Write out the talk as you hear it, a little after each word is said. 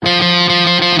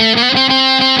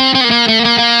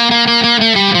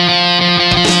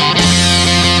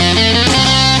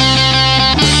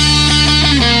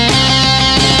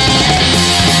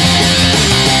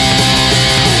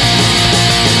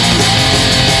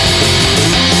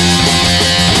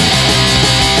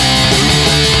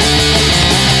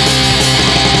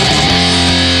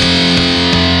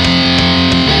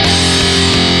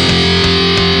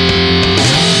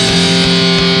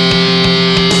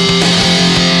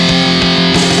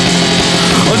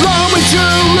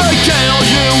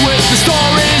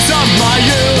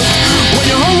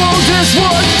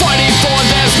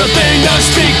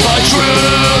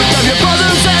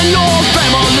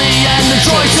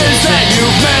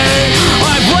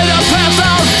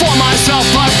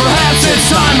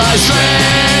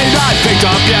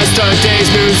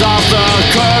Yesterday's news off the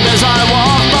curb as I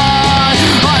walk by.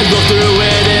 I look through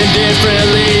it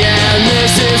indifferently, and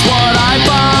this is what I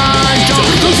find.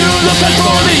 Don't look through the pen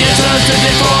for the answers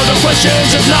today, for the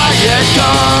questions have not yet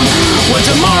come. When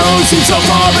tomorrow seems so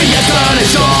far, but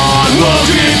yesterday's gone, we'll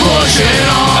keep pushing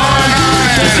on.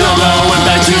 There's no going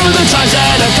back to the times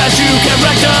that have passed. You can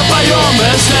rectify your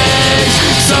mistakes.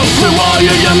 So through all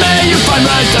you may, you find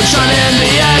redemption in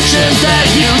the actions that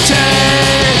you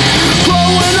take.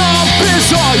 Growing up is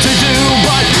hard to do,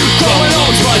 but growing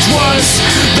old's much worse.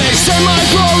 They say my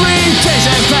glory days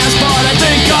have passed, but I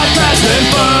think I passed it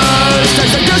first.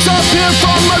 As I disappear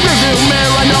from my rearview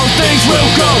mirror, I know things will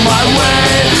go my way.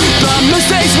 The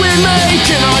mistakes we make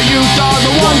in our youth are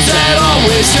the ones that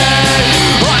always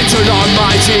stay. I turn on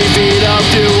my TV to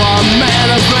view a man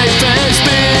of great fame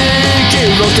speak. He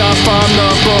looked up from the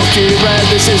book he read,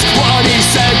 this is what he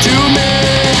said to me.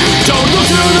 Don't look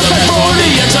through the pen for the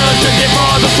answers today,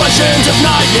 for the questions have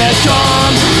not yet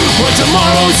come. When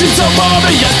tomorrow seems so far,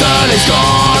 but yesterday's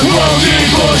gone, we'll keep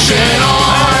pushing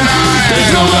on.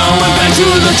 There's no going back to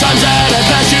the times that have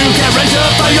passed. You can't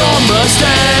rectify your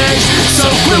mistakes. So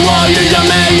through all you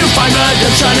may, you find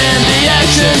redemption in the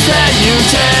actions that you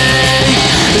take.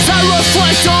 As I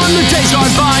reflect on the days gone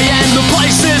by and the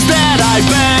places that I've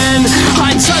been,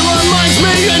 hindsight reminds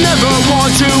me you never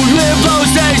want to live those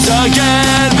days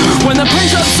again. When the pain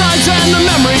subsides and the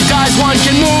memory dies, one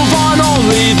can move on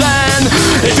only then.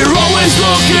 If you're always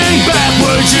looking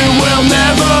backwards, you will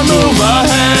never move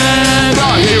ahead.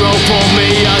 A hero pulled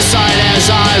me aside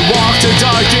as I walked a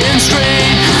darkened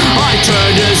street. I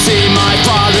turned to see my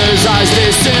father's eyes,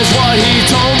 this is what he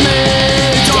told me.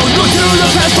 Don't look through the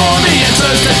past for the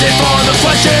answers today, for the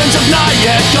questions have not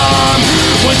yet come.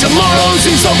 When tomorrow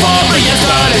seems so far, but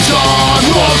yesterday's gone,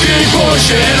 we'll keep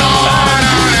pushing on.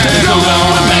 There's no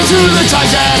going back to the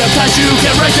times that have passed. You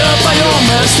can rectify your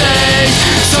mistakes.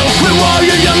 So quit while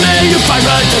you're young, may you find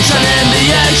redemption in the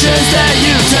actions that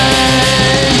you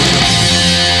take.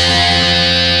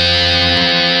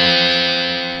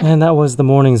 And that was The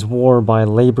Morning's War by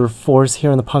Labor Force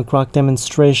here in the punk rock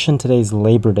demonstration. Today's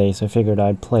Labor Day, so I figured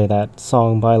I'd play that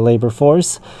song by Labor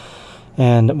Force.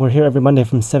 And we're here every Monday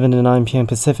from 7 to 9 p.m.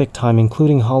 Pacific time,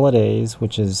 including holidays,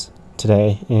 which is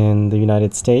today in the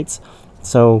United States.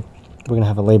 So we're going to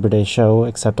have a Labor Day show,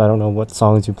 except I don't know what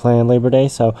songs you play on Labor Day,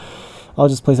 so I'll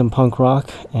just play some punk rock,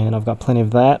 and I've got plenty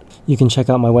of that. You can check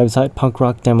out my website,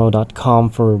 punkrockdemo.com,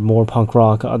 for more punk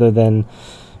rock other than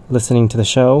listening to the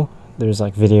show. There's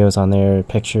like videos on there,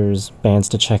 pictures, bands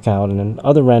to check out, and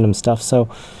other random stuff. So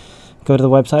go to the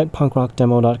website,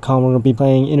 punkrockdemo.com. We're going to be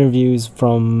playing interviews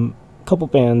from a couple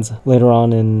bands later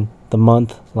on in the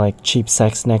month, like Cheap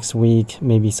Sex next week,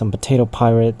 maybe some Potato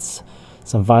Pirates,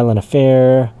 some Violent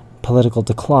Affair, Political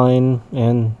Decline,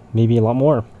 and maybe a lot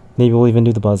more. Maybe we'll even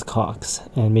do the Buzzcocks,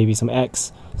 and maybe some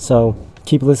X. So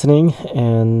keep listening,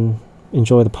 and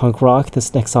enjoy the punk rock.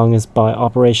 This next song is by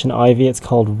Operation Ivy. It's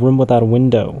called Room Without a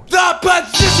Window. The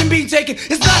position being taken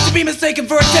is not to be mistaken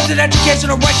for attempted education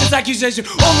or righteous accusation.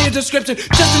 Only a description,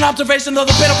 just an observation of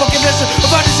the pitiful condition of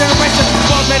our generation.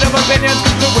 Both made of opinions,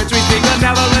 to which we speak and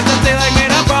never listen, they like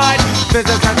made of pride.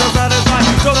 Business has no satisfied,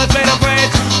 so that's made of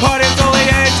rage. Parties only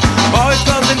age, always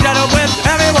closed and gentle with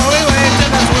everyone we wait. In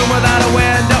this room without a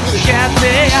window, can't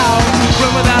see out.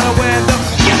 Room without a window,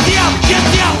 get the out, get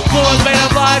the out. Floors made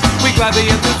of lies, we grab the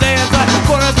ends to stay inside.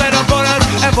 Corners made of corners,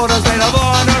 and borders made of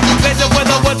honor. Face it with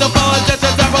the woods of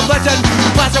politicians and religion.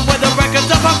 Flashing with the records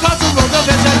of our cultural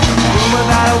division. Room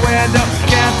without a window,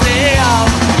 can't see out.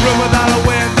 Room without a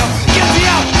window, get the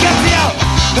out, get the out.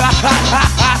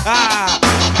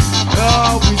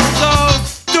 Oh, we so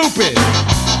stupid.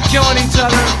 Killing each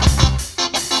other.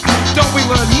 Don't we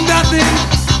learn nothing?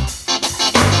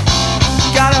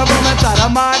 Got a room inside our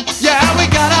mind. Yeah, we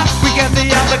can't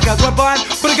see out because we're blind.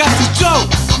 But I got to show,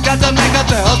 got to make us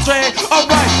the hell straight.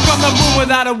 Alright, from the room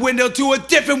without a window to a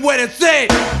different way to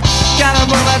think. Got a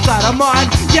room inside our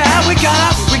mind. Yeah, we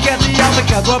can't see out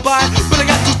because we're blind. But I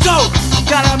got to show,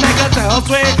 gotta make us the hell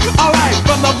straight. Alright,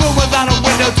 from the room without a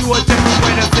window to a different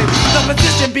way to think. The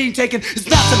position being taken is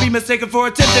not to be mistaken for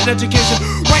attempted education.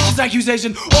 Righteous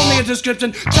accusation, only a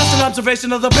description, just an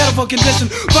observation of the pitiful condition.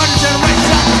 Burning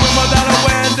generation, room without a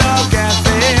window, can't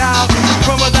see out.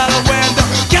 Room without a window,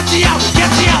 get the out, get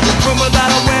the out. Room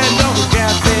without a window,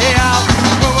 can't see out.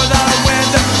 Room without a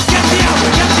window, get the out,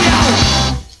 get the out.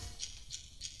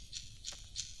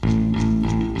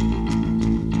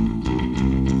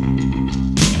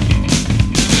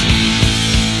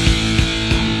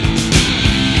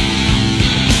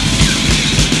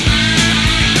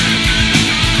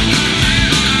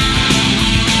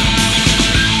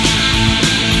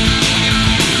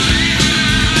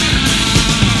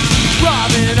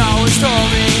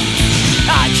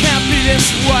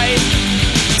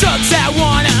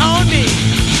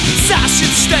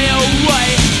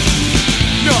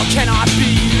 cannot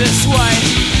be this way.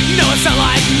 No, it's not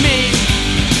like me.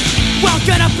 Well,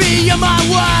 gonna be on my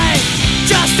way.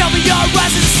 Just open your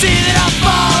eyes and see that I'm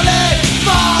falling,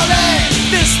 falling.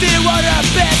 This still won't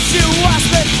bet you watch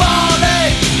me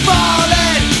falling,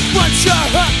 falling. Once you're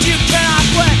hooked, you cannot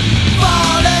quit.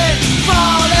 Falling,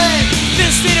 falling.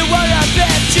 This still won't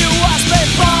bet you watch me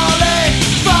falling,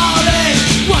 falling.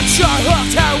 Once you're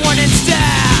hooked, heroin and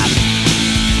stab.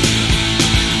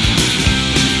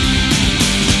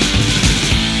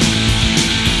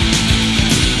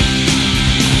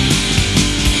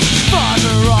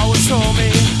 Father always told me,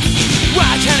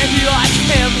 why can't I be like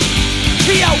him?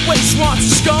 He always wants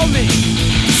to scold me,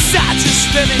 'cause I just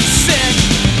live in sin.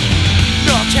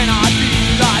 No, cannot be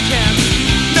like him.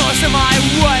 No, it's not my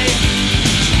way,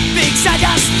 because I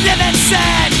just live in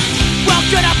sin. Well,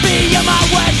 could I be on my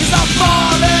way? 'Cause I'm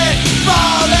falling,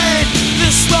 falling.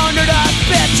 This longer I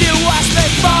bet you watch me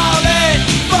falling,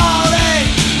 falling.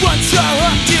 Once you're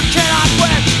hooked, you cannot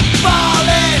quit.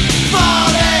 Falling,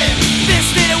 falling. This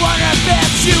little wonder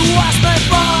bet you watch me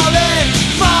falling,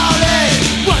 falling.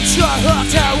 Once you're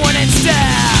hooked, heroin and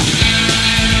stab.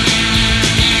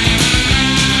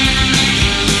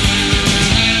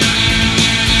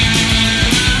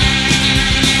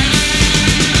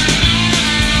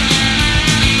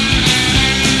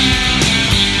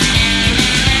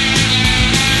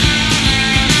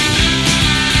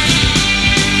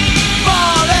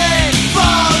 Falling,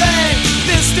 falling.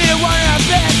 This little wonder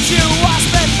bet you watch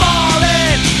me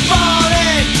falling,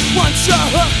 falling. Once you're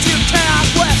hooked, you cannot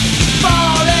quit.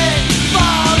 Falling,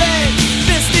 falling.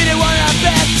 This little wonder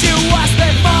bet you watch me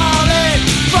falling,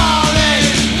 falling.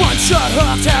 Once you're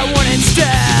hooked, heroin and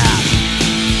stab.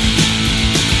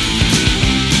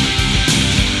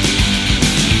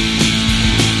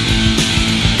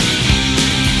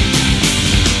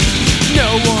 No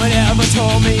one ever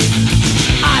told me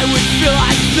I would feel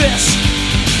like this.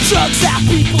 Drugs that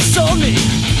people sold me,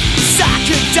 'cause I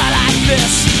could die like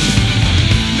this.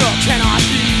 No, cannot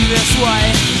be this way.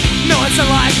 No, it's not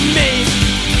like me.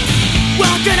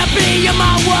 Well, gonna be on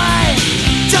my way.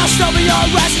 Just open your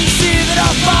eyes and see that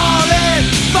I'm falling,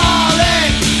 falling.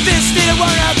 This didn't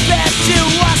wanna bet you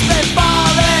watch me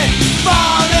falling,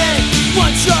 falling.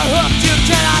 Once you're hooked, you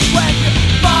cannot quit.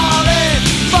 Falling,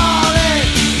 falling.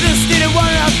 This didn't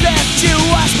wanna bet you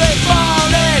watch me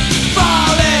falling,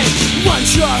 falling. Once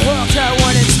you're hooked, I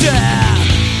want it stab.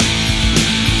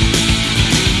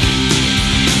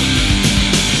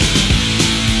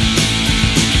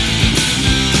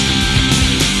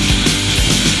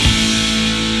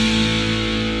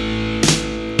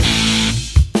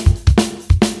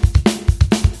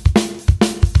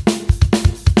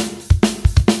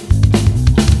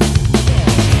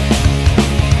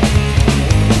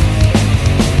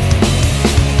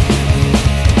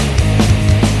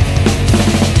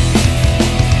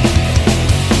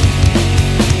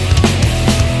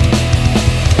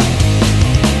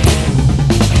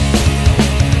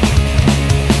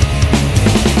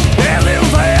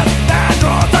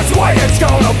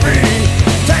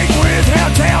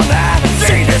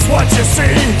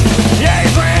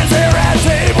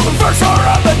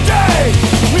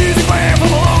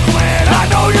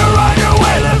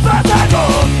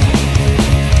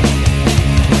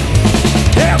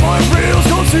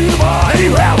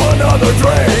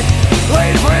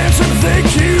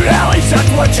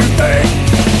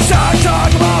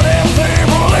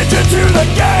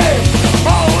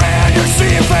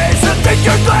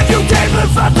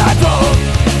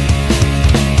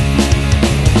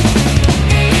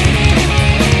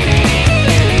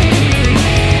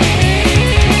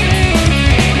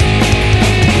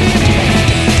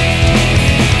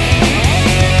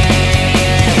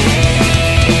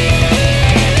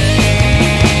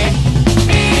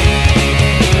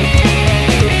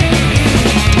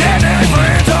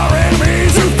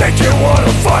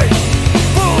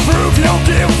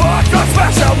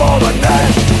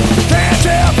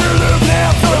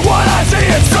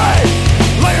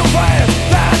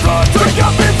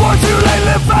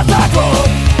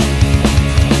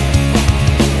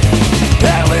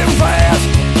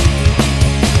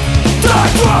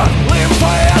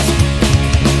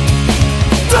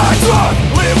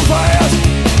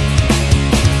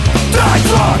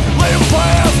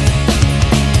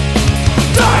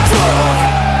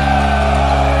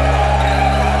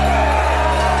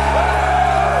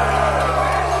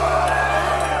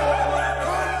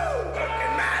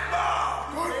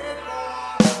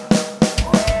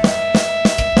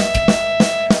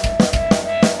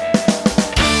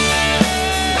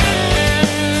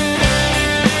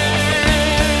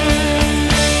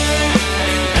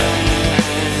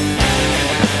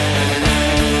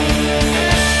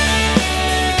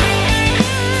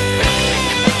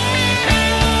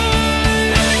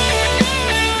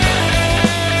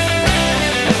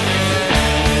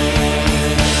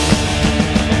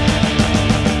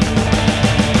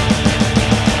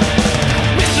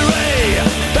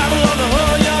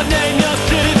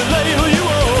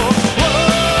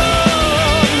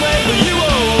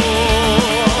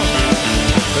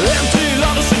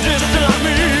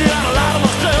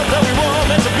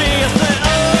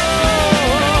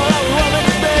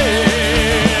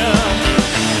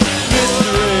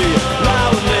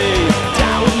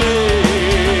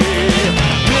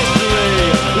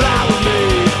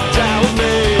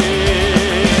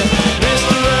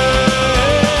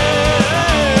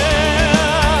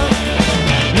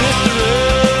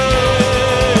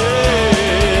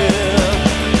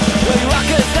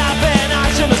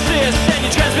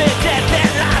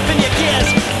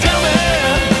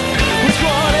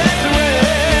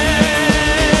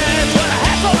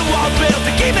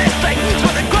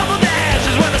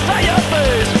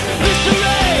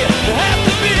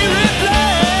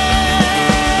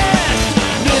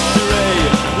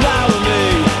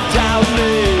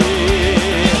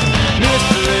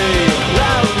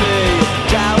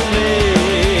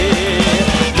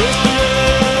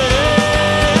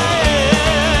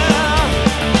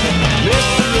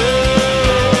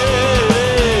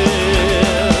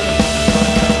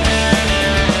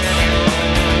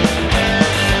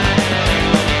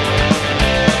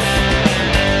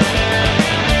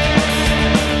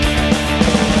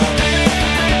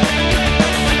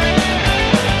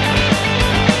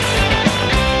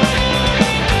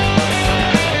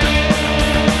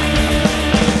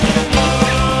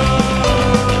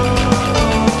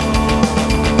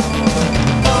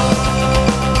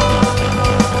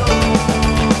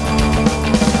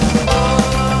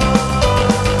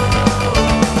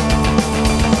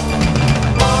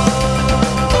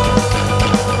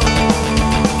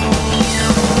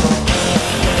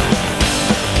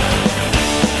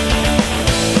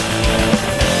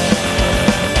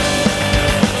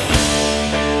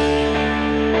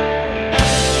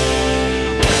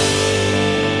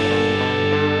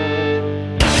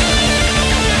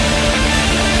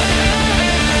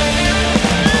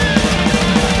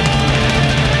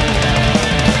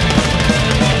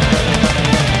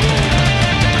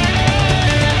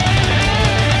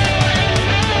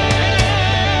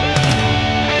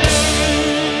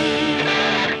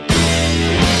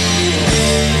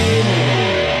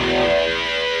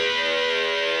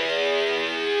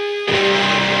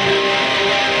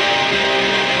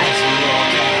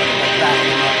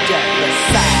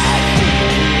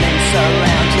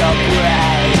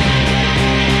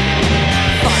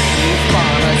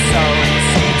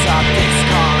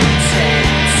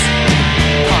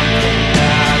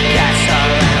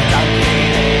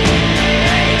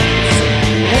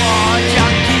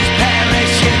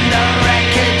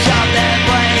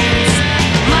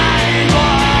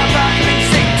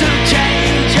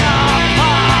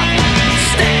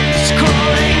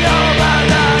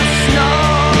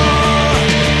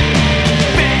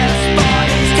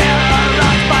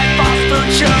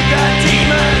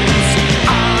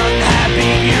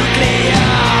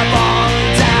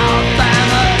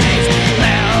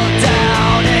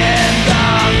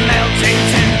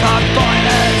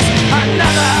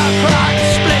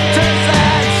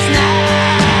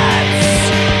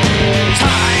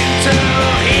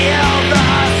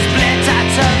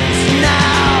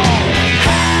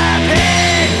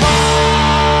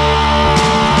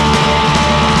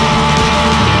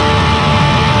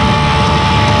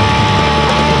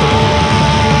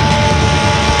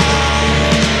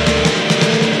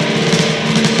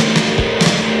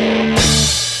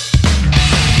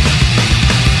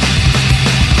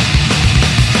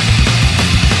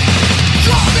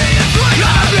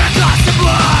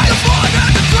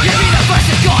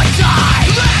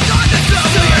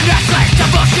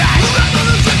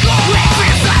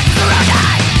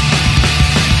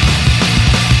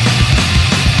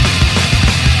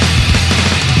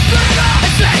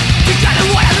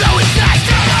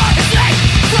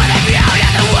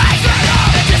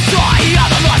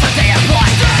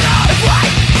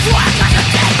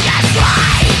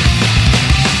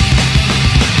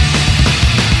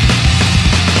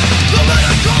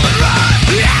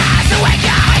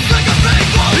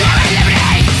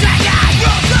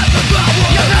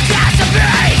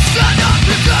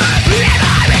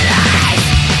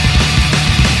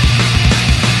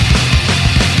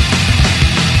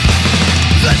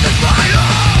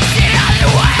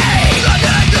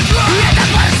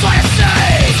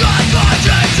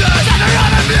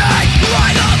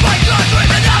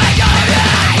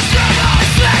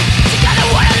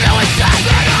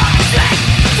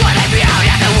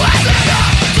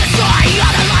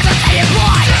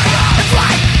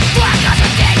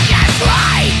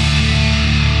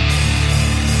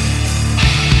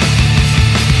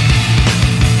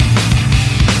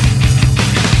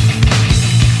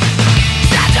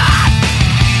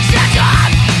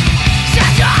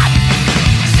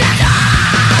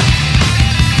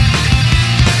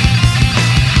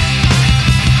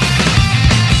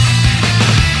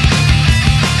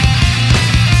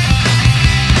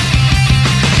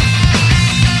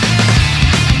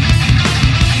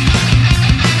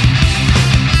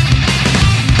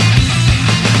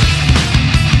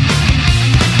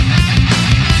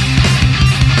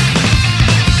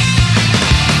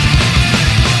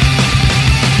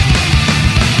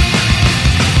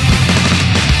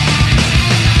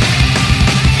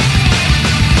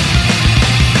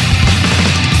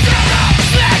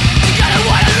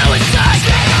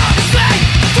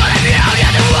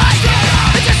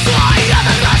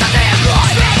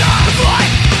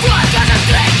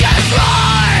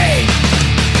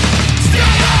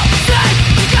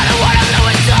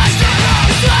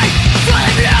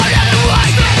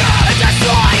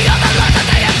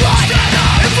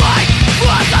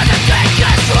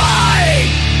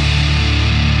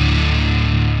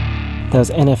 That was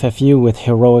NFFU with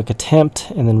Heroic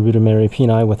Attempt, and then Rudimentary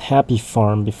Peni with Happy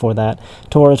Farm before that.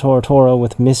 Tora Tora Tora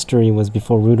with Mystery was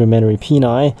before Rudimentary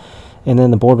Peni, and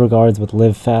then the Border Guards with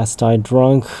Live Fast, Die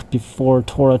Drunk before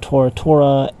Tora Tora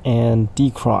Tora, and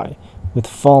Decry with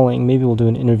Falling. Maybe we'll do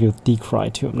an interview with Decry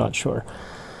too, I'm not sure.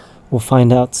 We'll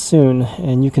find out soon,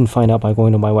 and you can find out by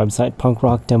going to my website,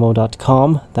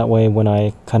 punkrockdemo.com. That way, when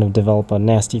I kind of develop a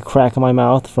nasty crack in my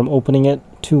mouth from opening it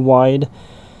too wide,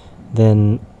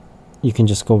 then you can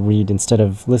just go read instead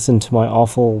of listen to my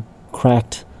awful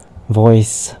cracked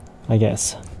voice, I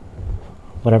guess.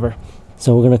 Whatever.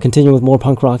 So we're going to continue with more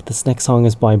punk rock. This next song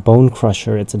is by Bone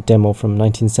Crusher. It's a demo from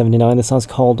 1979. The song's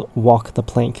called Walk the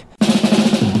Plank.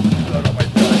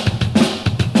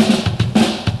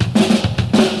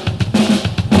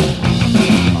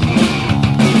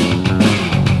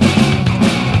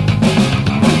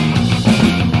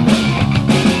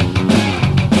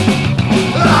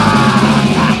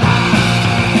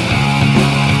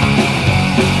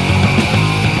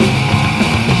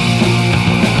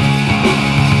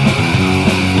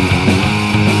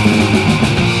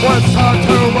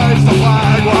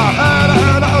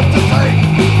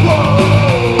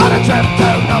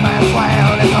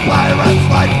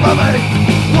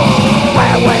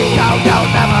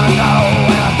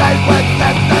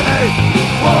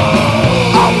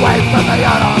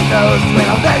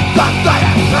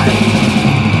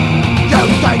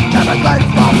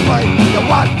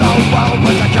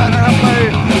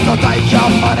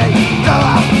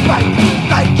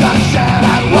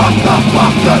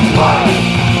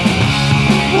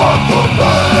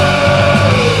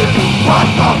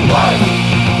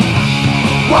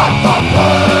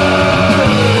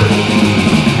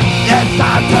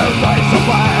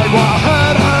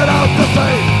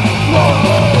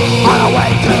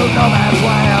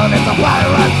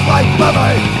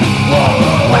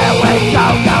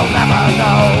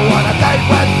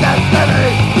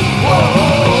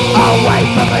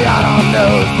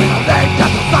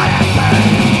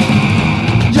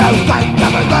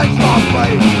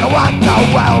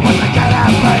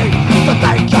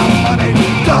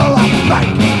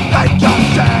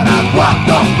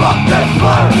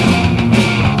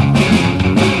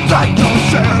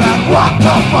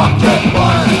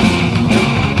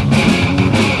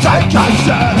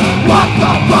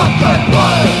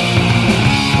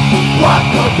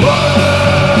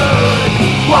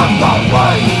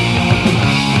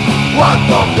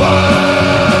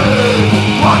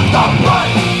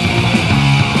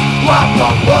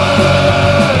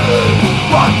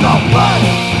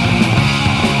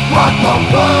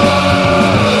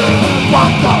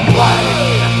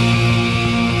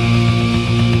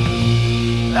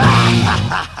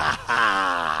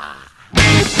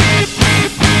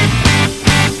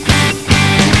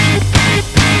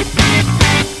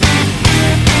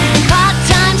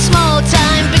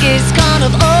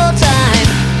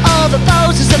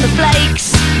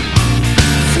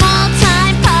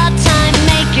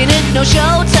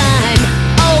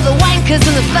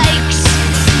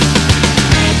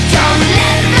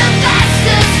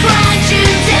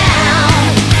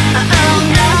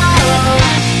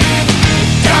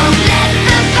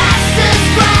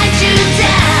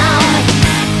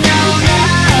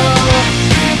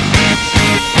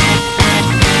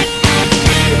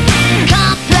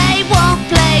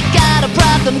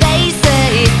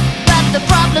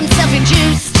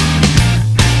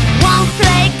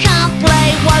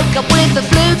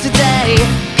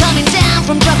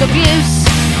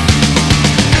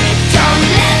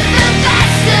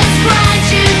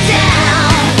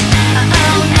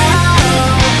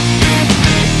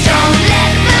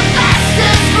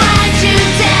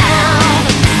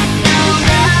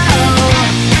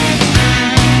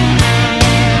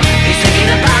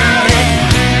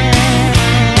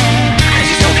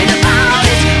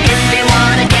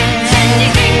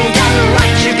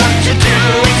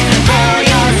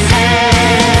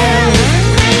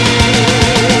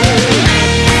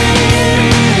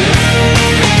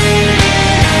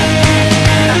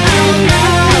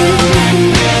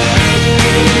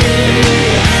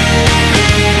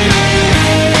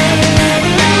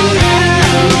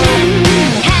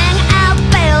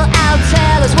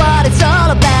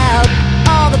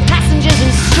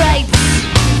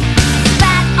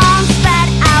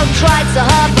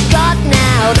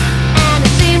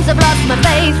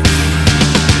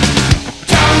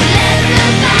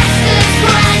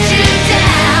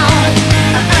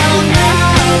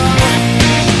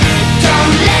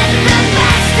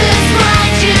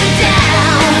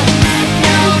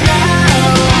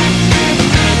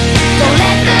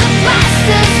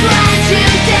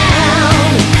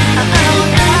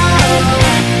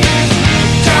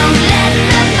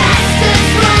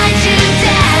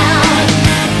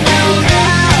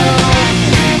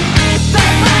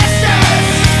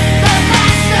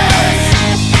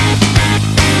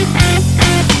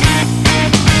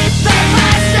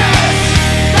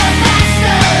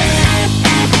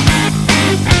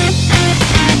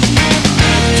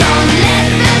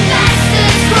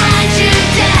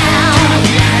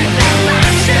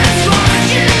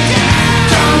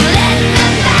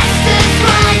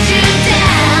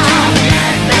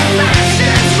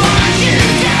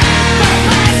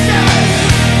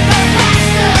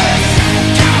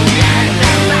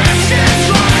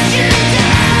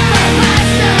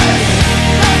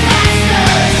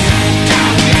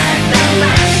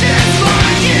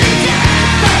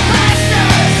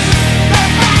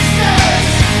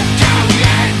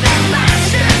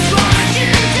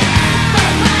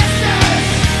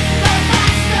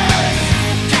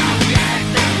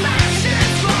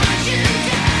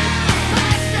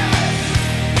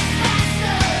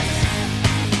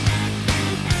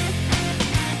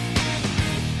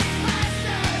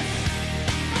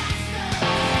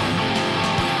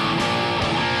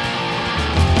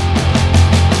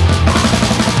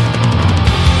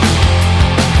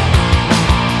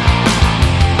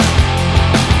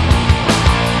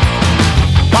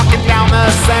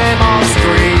 same old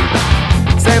street,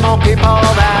 same old people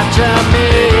that you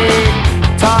meet.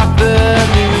 Talk the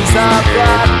news of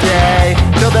the day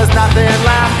till there's nothing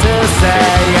left to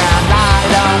say. And I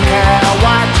don't care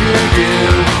what you do,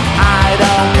 I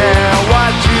don't care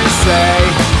what you say.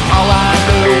 All I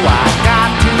knew, I got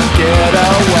to get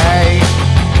away.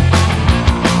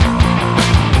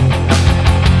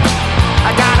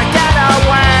 I gotta get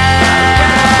away,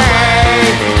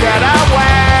 get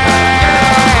away.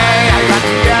 I got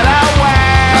to get away,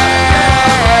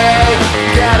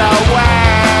 get away.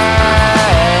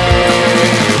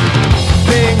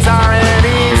 Things aren't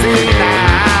easy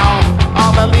now,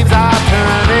 all the leaves are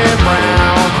turning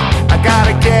brown. I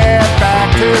gotta get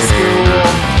back to school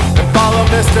and follow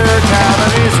Mr.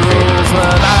 Tammany's rules.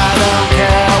 But I don't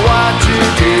care what you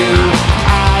do,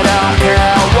 I don't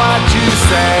care what you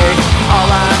say. All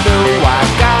I know, I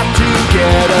got to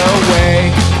get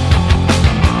away.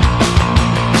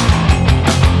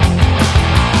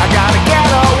 I gotta get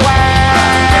away,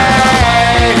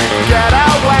 get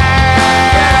away.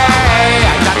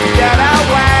 I got to get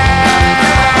away,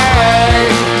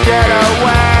 get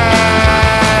away.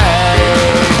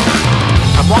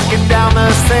 I'm walking down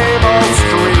the same old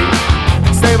street,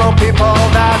 same old people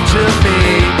that you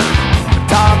meet.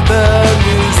 Talk the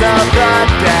news of the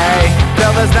day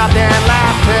till there's nothing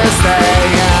left to say.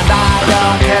 And I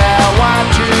don't care what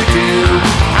you do,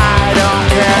 I don't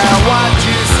care what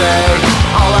you say.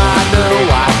 All I know,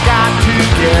 I got to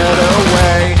get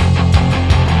away.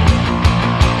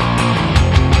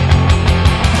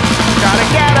 Gotta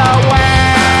get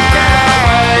away,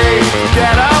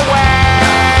 get away.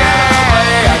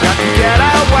 I got to get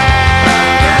away,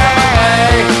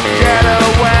 get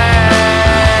away.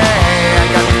 I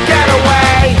got to get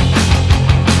away,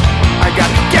 I got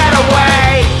to get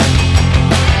away.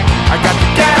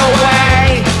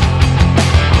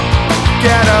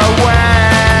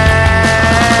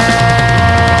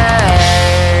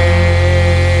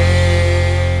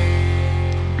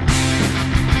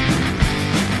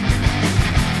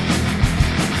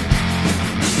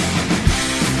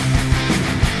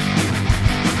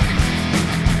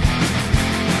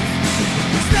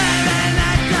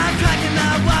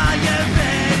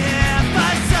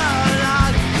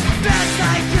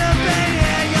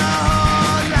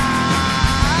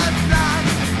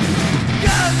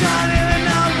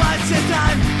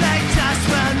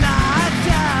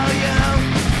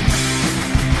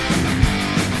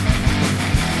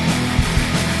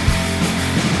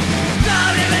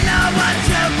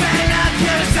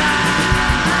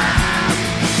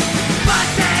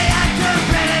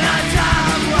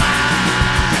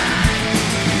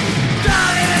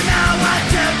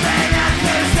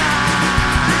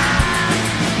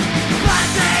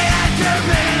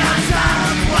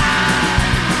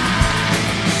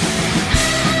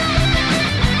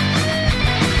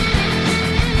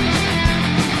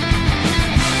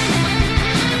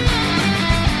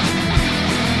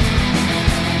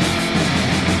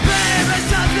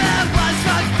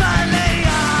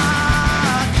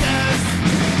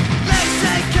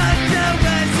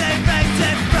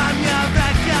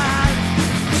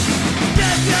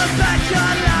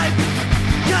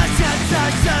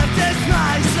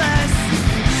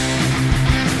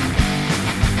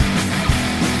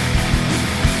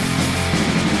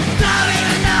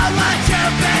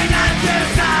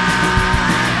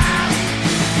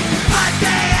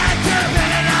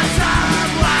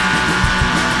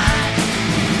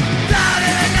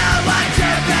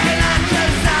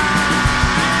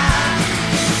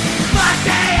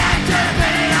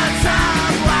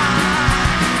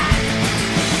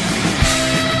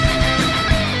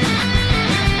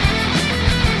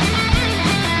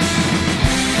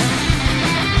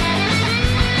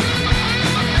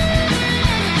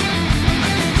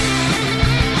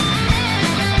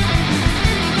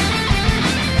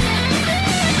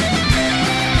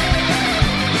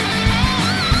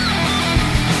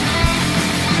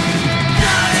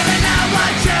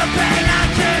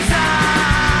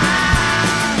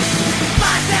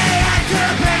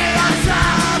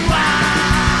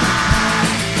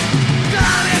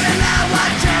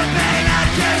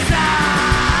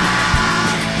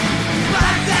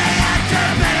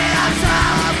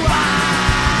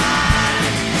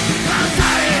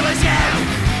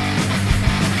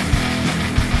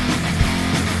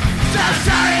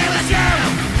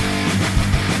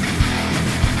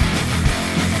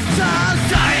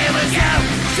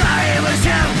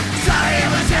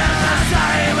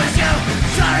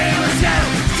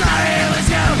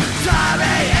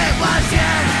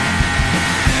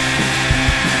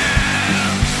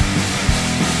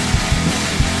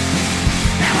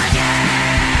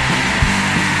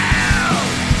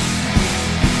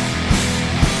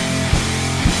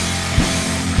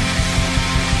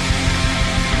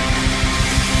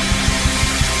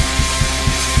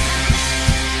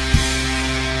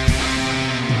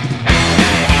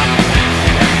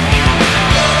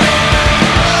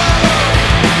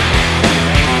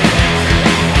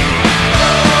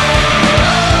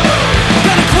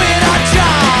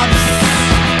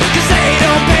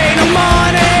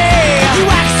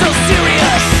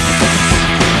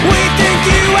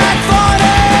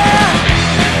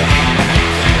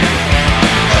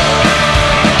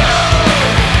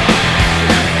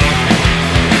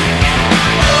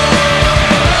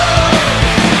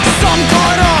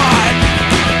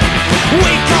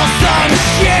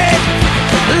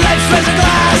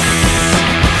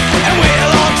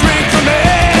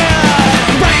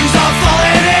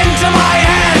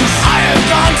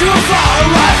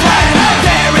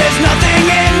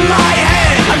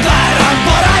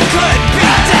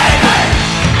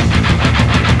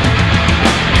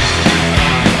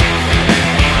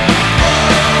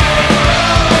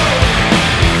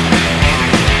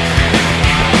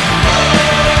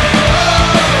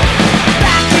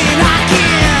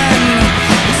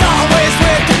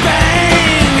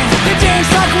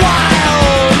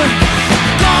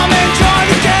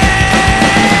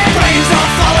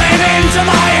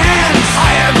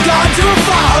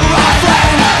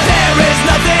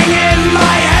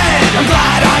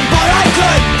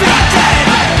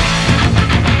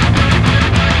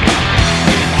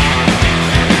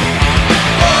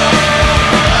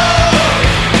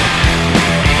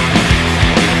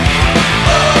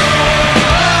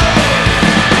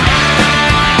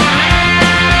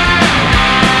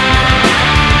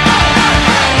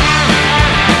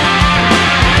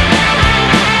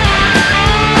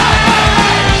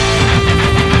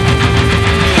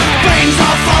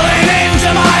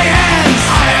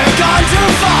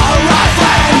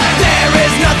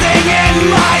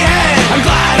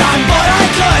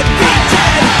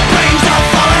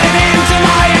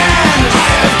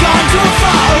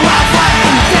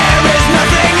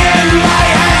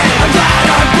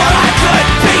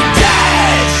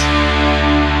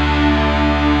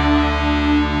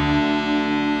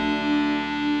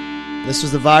 This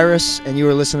was The Virus, and you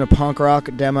were listening to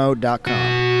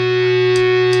punkrockdemo.com.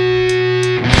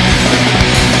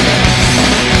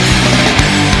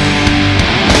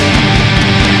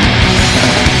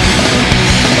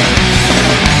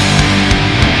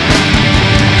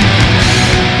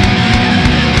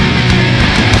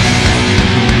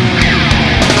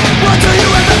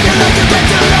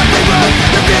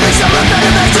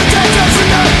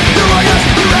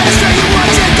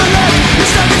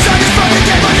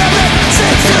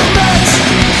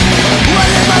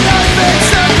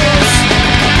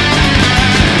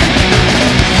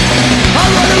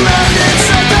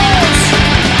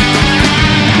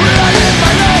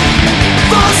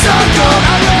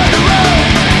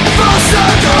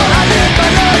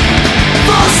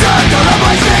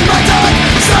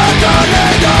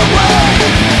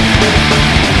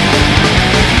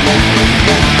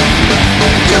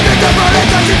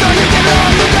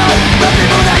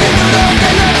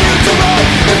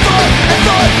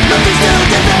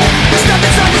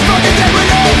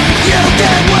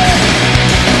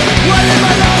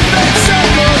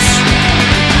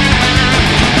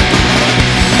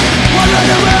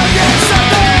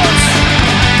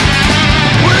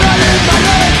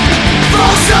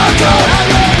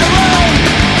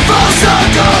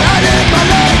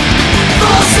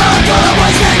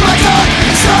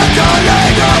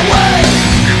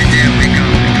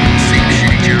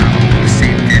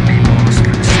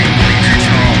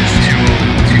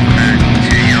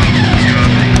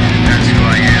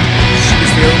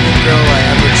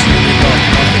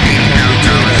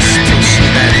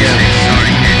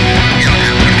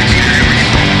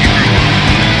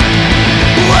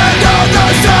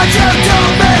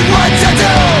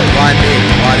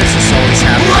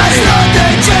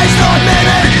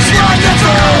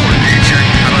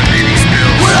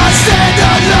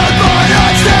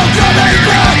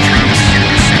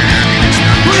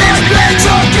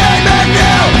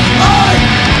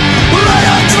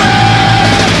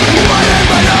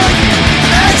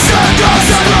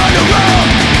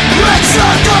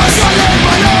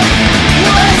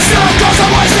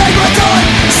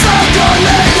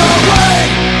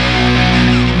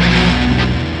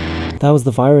 That was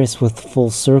The Virus with Full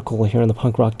Circle here in the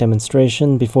punk rock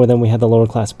demonstration. Before then we had the Lower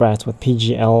Class Brats with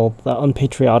PGL, the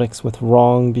Unpatriotics with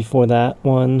Wrong before that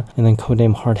one, and then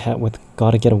Codename Hardhat with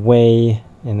Gotta Get Away,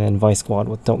 and then Vice Squad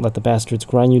with Don't Let the Bastards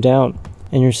Grind You Down.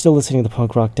 And you're still listening to the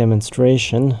punk rock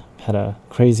demonstration. Had a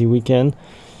crazy weekend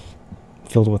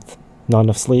filled with not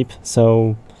enough sleep,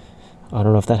 so I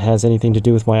don't know if that has anything to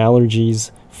do with my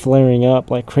allergies flaring up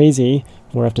like crazy,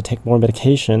 or I have to take more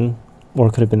medication, or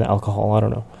it could have been the alcohol, I don't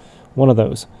know. One of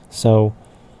those. So,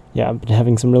 yeah, I've been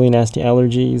having some really nasty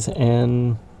allergies,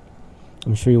 and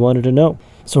I'm sure you wanted to know.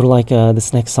 Sort of like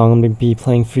this next song I'm going to be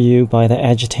playing for you by the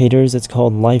Agitators. It's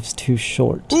called Life's Too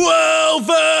Short. Well,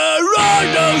 there are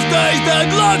those days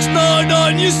that luck's not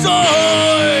on your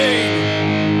side.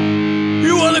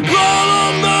 You wanna crawl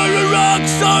under a rock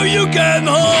so you can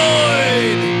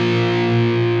hide.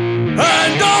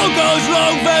 And all goes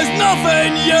wrong, there's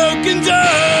nothing you can do.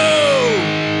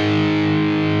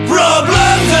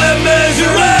 Problems and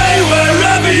misery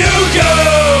wherever you go.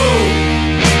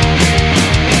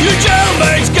 Your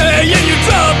jailmate's gay and you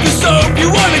drop the soap. You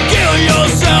wanna kill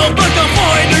yourself but can't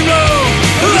find a rope.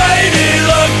 Lady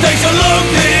luck takes a look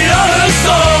the other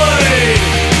side.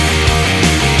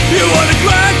 You wanna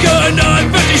crack a nut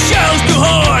but your shell's too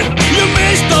hard. You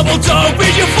miss double toe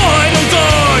with your final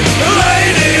dart.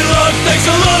 Lady luck takes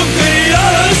a look the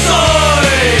other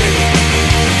side.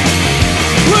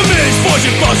 When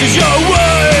misfortune crosses your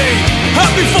way,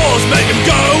 happy fools make them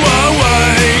go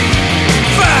away.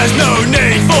 There's no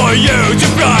need for you to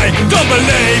cry. Don't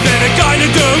believe in a kind of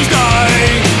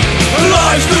doomsday.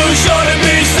 Life's too short to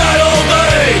be sad all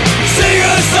day. Sing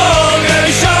a song and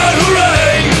shout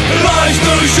hooray. Life's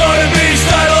too short to be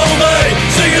sad all day.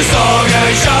 Sing a song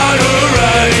and shout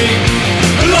hooray.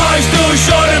 Life's too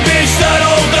short to be sad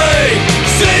all day.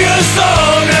 Sing a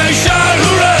song and shout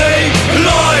hooray.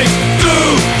 Life's too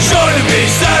short to be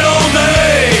sad all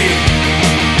day.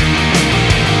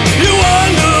 You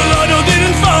wonder Lotto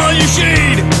didn't follow your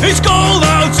sheet. It's cold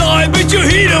outside but your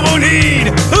heater won't heat.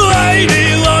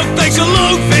 Lady luck takes a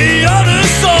look the other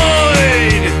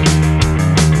side.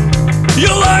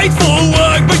 You're late for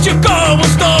work but your car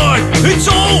won't start. It's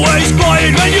always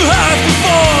quiet when you have to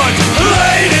fart.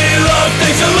 Lady luck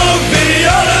takes a look the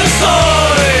other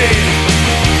side.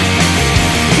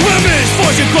 When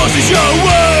misfortune crosses your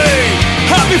way,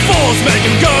 happy fools make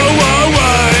them go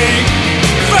away.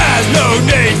 There's no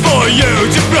need for you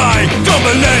to cry. Don't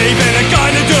believe in a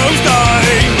kind of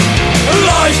doomsday.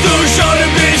 Life's too short to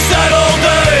be sad all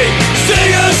day.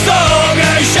 Sing a song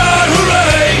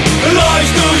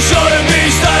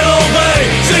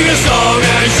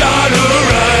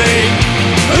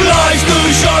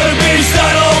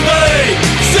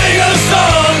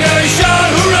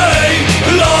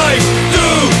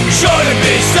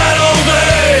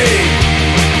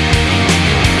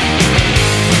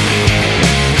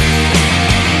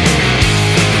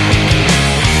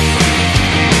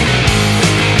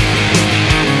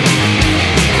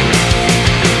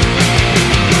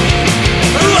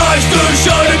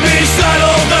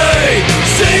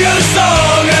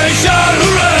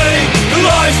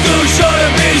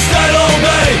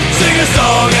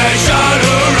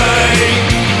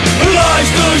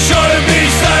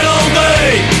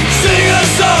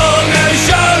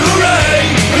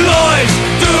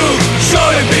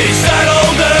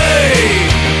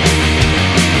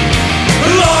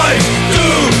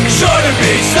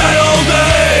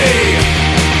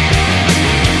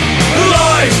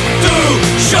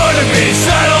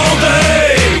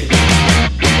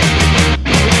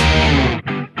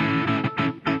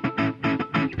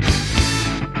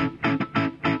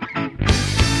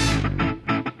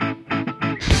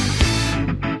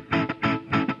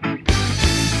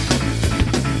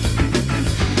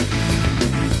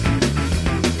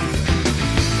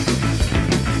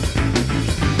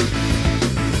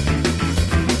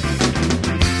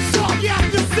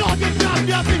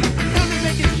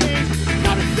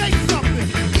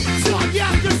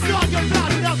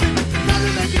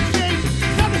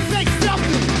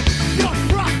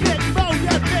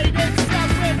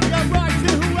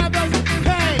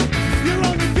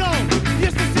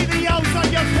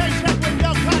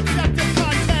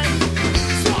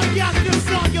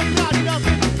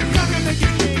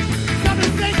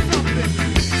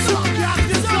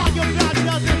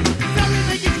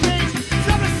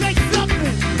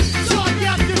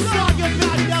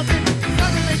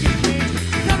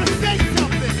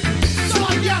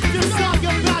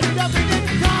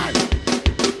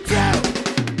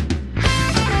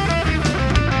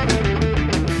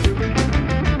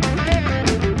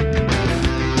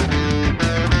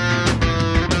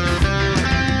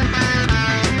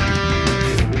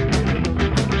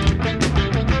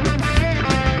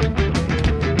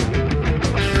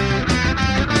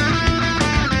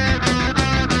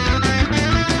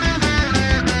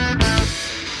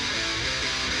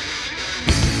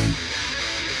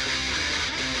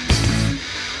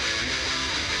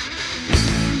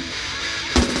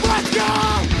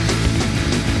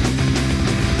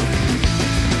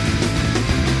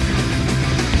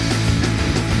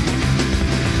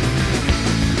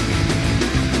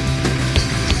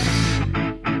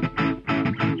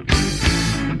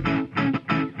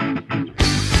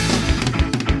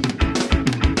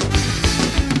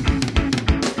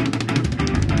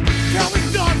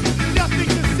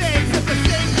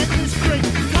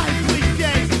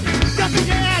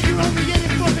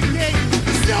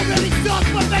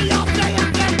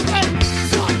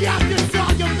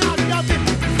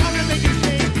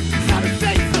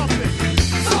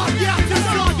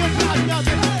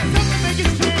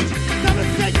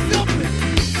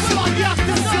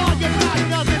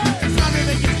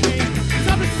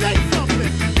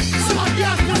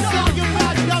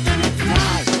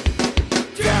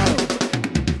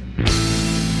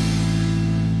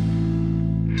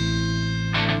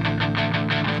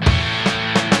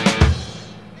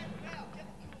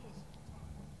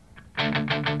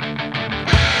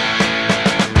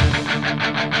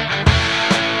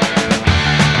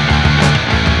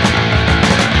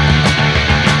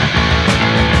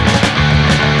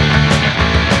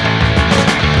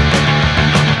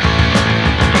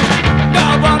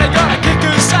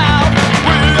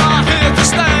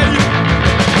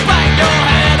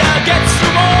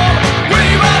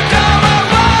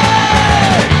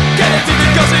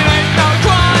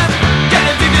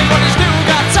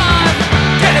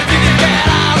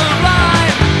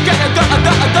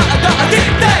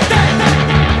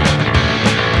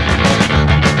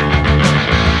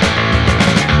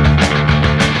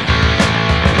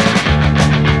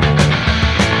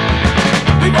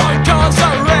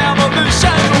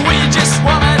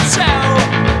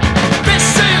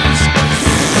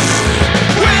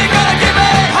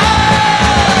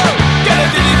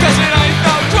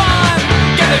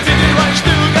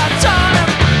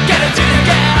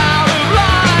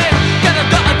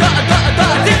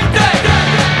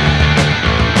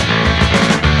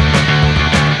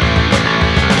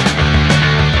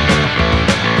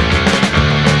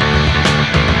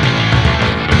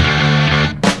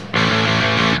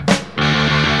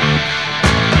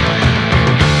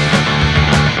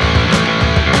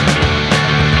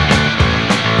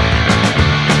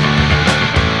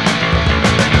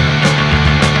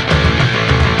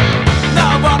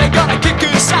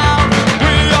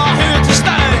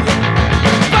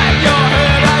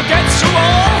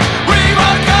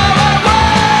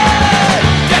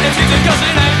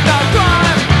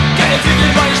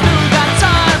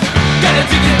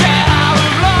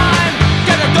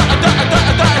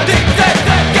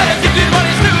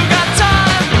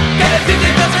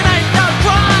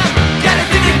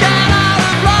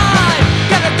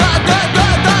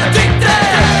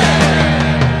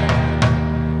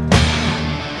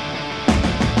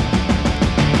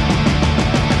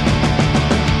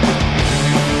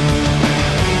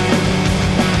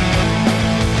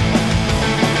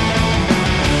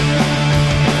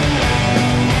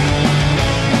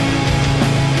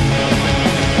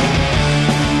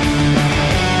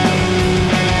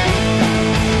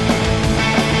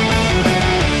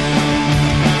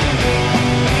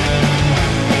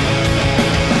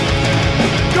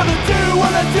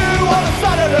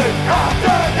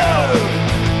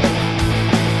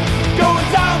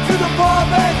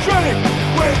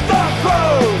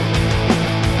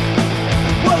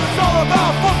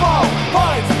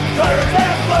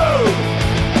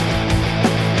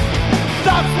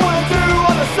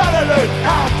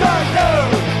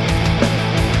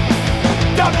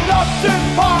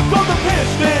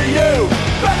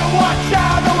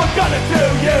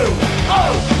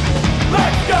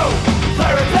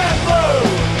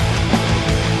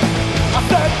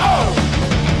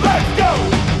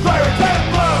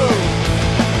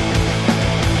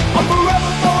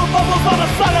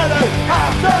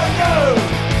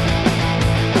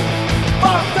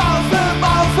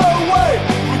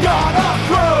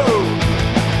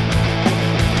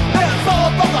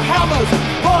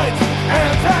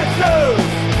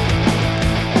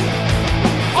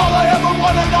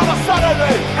Going on a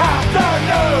Saturday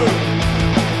afternoon.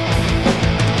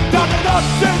 Down at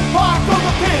Upton Park on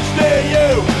the pitch near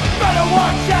you. Better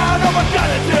watch out or we're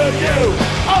gonna do you.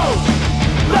 Oh,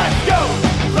 let's go,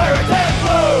 Claret and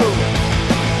Blue.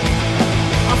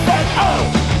 I said, oh,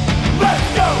 let's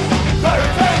go,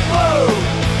 Claret and Blue.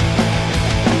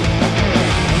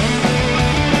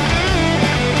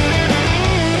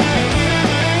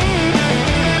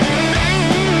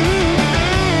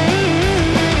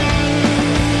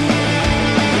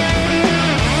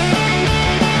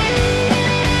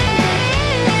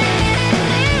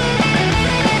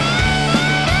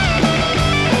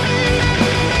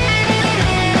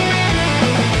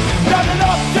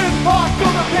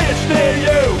 Near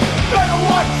you, better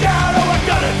watch out or we're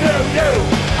gonna do you.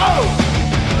 Oh,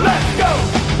 let's go,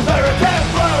 Claret and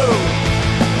Blue.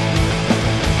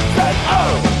 Said,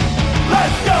 oh,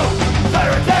 let's go,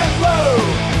 Claret and Blue.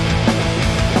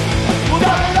 Well,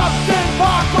 down at Upton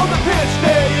Park on the pitch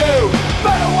near you.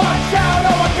 Better watch out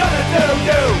or we're gonna do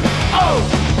you. Oh,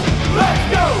 let's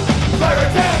go,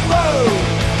 Claret and Blue.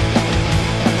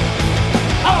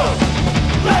 Oh,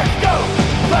 let's go,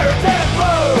 Claret and Blue.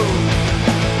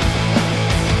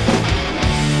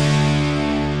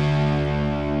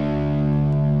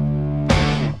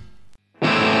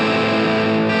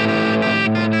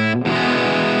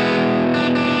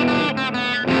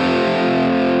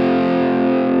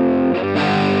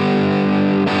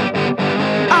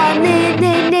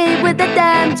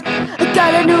 I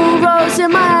got a new rose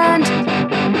in my hand.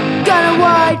 Got a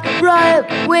white riot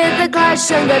with a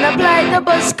clash. I'm gonna play the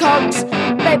Buzzcocks.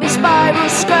 Baby Spiral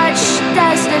Scratch.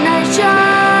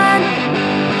 Destination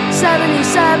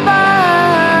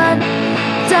 77.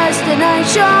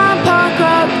 Destination punk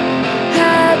rock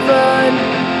heaven.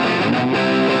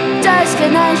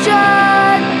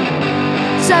 Destination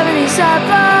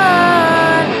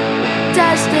 77.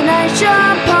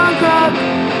 Destination punk rock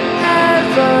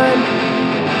heaven.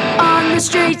 On the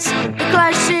streets, the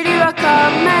Clash City Rocker.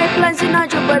 Made plans in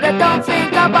Nigel, but I don't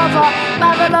think I'll bother.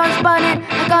 Babylon's burning,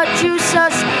 I got you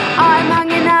sus. I'm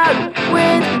hanging out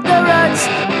with the Ruts.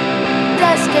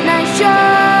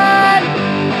 Destination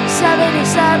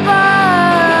 77.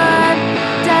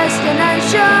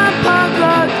 Destination punk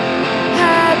rock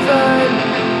heaven.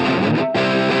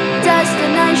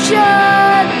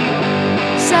 Destination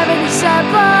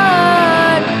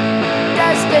 77.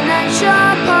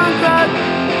 Destination punk rock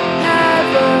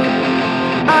heaven.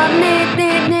 I'm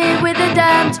knee with the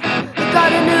damned. I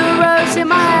got a new rose in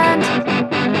my hand.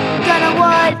 Got a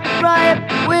white riot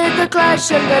with the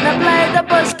Clash. I'm gonna play the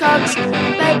Buzzcocks.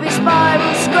 Baby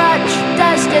Spiral Scratch.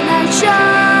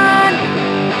 Destination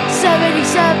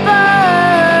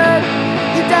 77.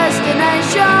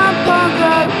 Destination punk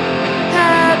rock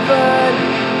heaven.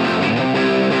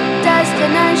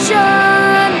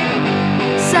 Destination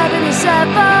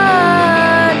 77.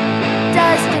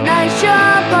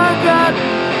 Destination punk rock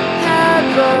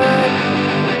heaven.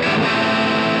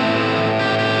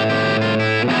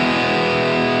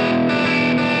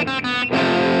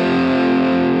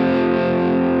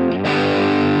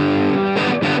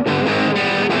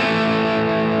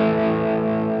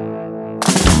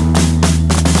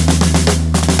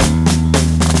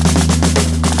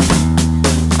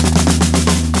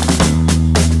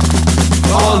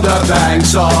 On the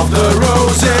banks of the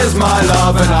roses, my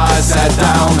love and I sat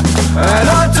down, and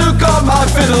I took up my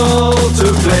fiddle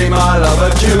to play my love a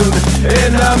tune.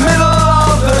 In the middle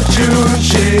of the tune,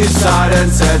 she sighed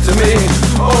and said to me,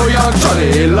 oh young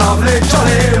Johnny, lovely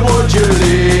Johnny, would you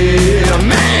leave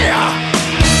me?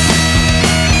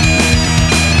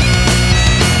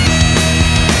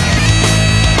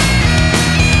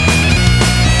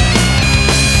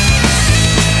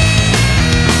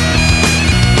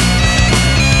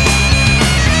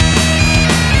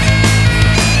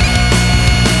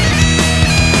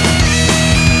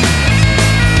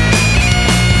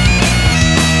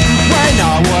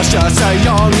 Just a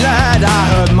young lad, I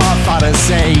heard my father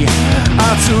say,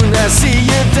 I'd sooner see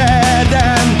you dead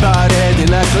than buried in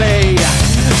a clay,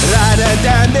 rather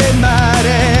than be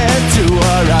married to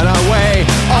a runaway.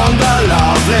 On the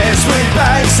lovely sweet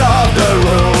banks of the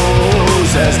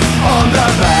roses, on the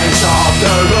banks of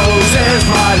the roses,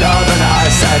 my love and I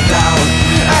sat down,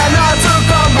 and I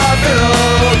took up my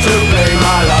fiddle to play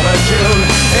my love a tune.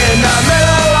 In the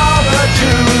middle of the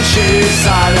tune, she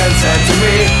sighed and said to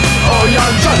me, oh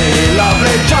young Johnny,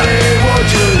 lovely Johnny, would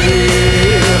you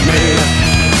leave me?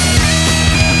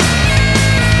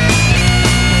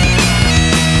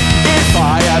 If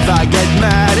I ever get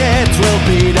mad, it will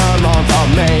be the month of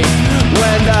May,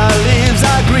 when the leaves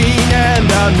are green and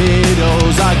the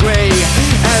meadows are grey,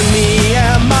 and me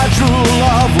and my true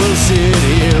love will sit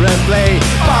here and play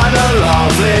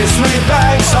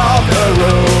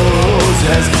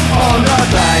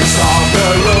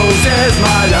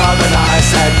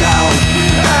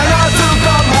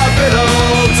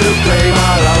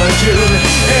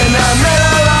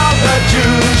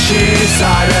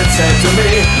said to me,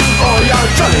 oh young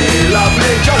Johnny,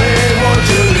 lovely Johnny, won't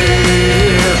you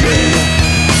leave me?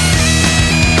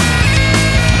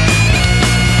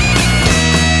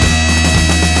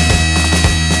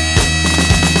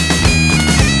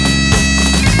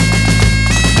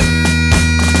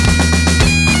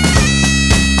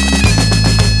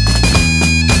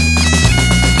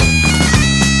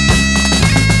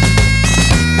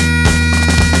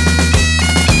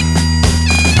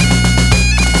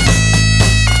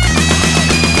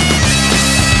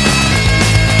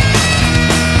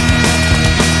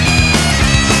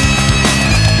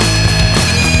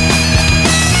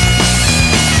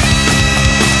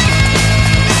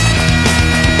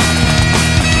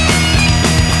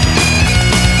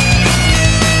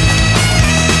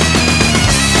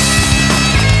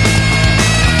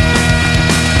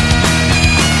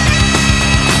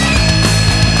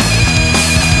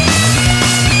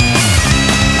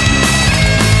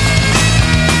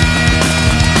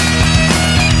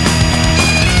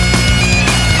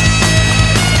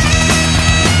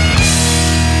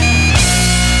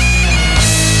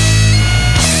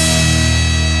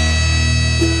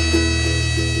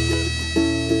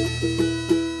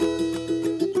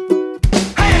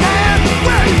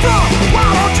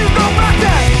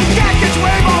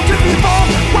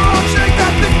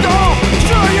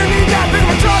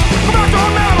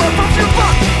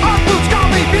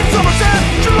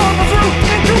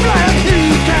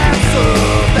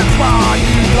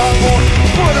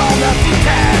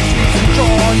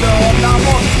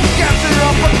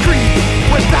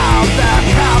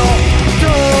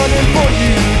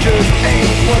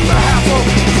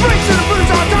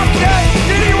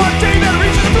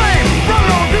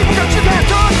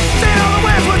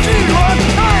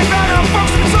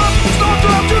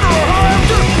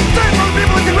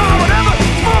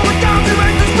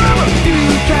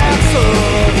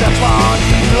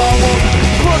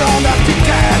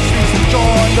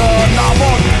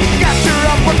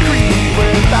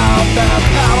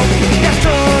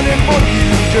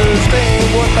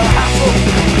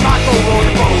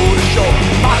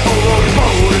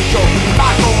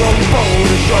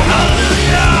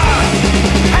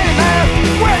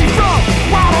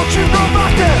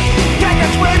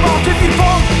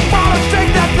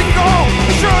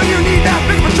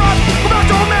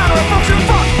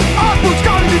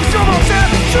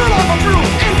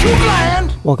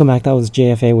 Welcome back, that was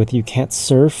JFA with You Can't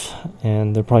Surf,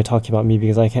 and they're probably talking about me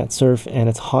because I can't surf, and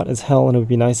it's hot as hell, and it would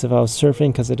be nice if I was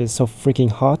surfing because it is so freaking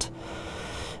hot.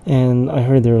 And I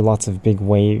heard there are lots of big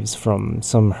waves from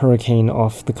some hurricane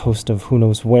off the coast of who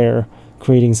knows where,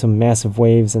 creating some massive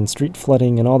waves and street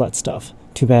flooding and all that stuff.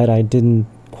 Too bad I didn't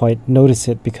quite notice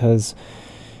it because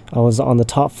I was on the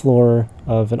top floor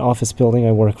of an office building.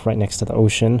 I work right next to the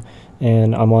ocean,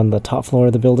 and I'm on the top floor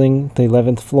of the building, the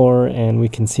 11th floor, and we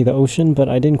can see the ocean, but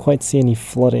I didn't quite see any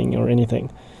flooding or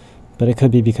anything. But it could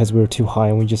be because we were too high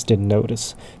and we just didn't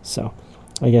notice. So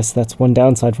I guess that's one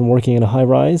downside from working in a high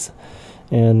rise,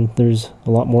 and there's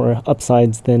a lot more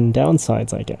upsides than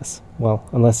downsides, I guess. Well,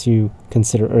 unless you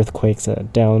consider earthquakes a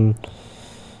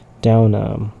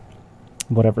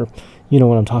whatever. You know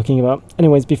what I'm talking about.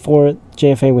 Anyways, before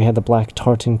JFA, we had the Black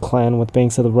Tartan Clan with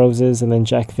Banks of the Roses, and then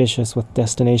Jack Vicious with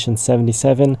Destination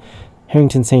 77.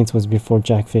 Harrington Saints was before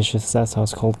Jack Vicious, that's how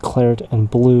it's called, Claret and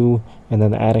Blue, and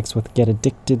then the Addicts with Get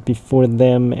Addicted before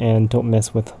them, and Don't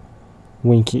Mess with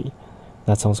Winky.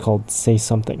 That's how it's called, Say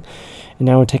Something. And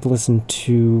now we'll take a listen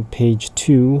to page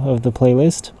 2 of the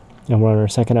playlist, and we're on our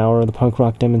second hour of the punk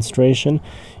rock demonstration.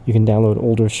 You can download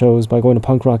older shows by going to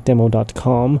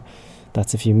punkrockdemo.com.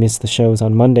 That's if you missed the shows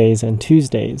on Mondays and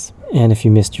Tuesdays, and if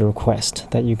you missed your request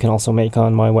that you can also make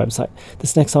on my website.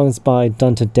 This next song is by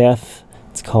Done to Death.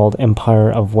 It's called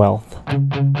Empire of Wealth.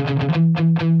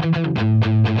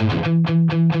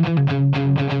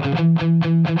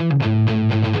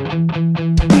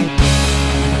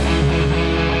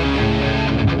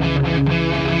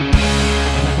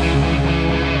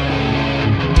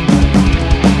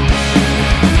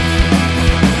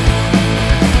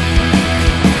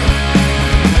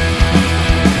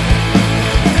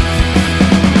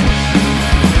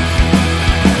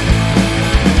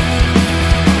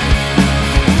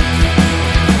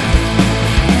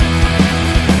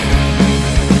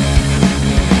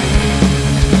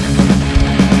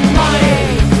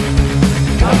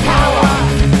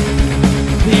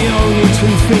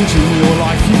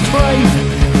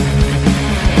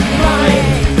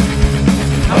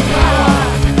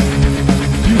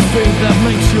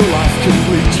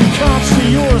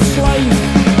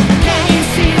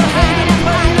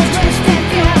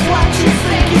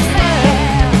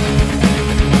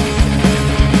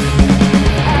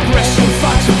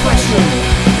 Suppression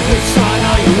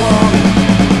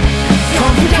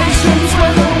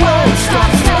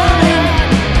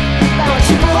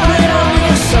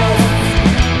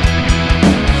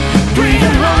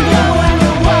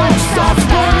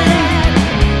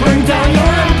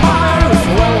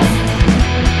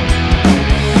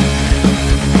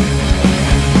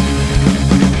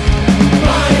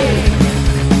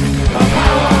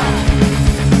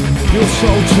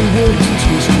Told to work, to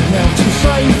twist and how to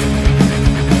save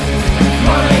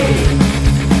money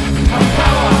and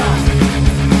power.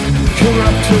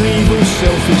 Corrupt and evil,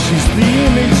 selfish is the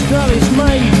image that is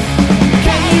made.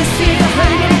 Can you see the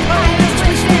hate and pain, the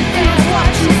twisted things,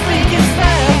 what you think is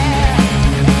fair?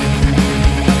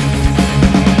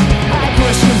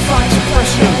 Aggression fights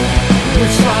oppression,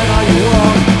 which side are you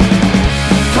on?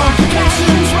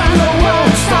 Complications when the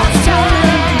world starts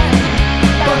turning,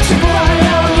 but you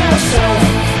blame on yourself.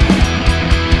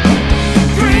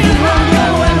 Greed and hunger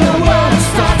when the world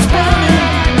starts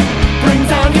burning, bring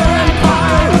down your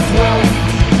empire of wealth.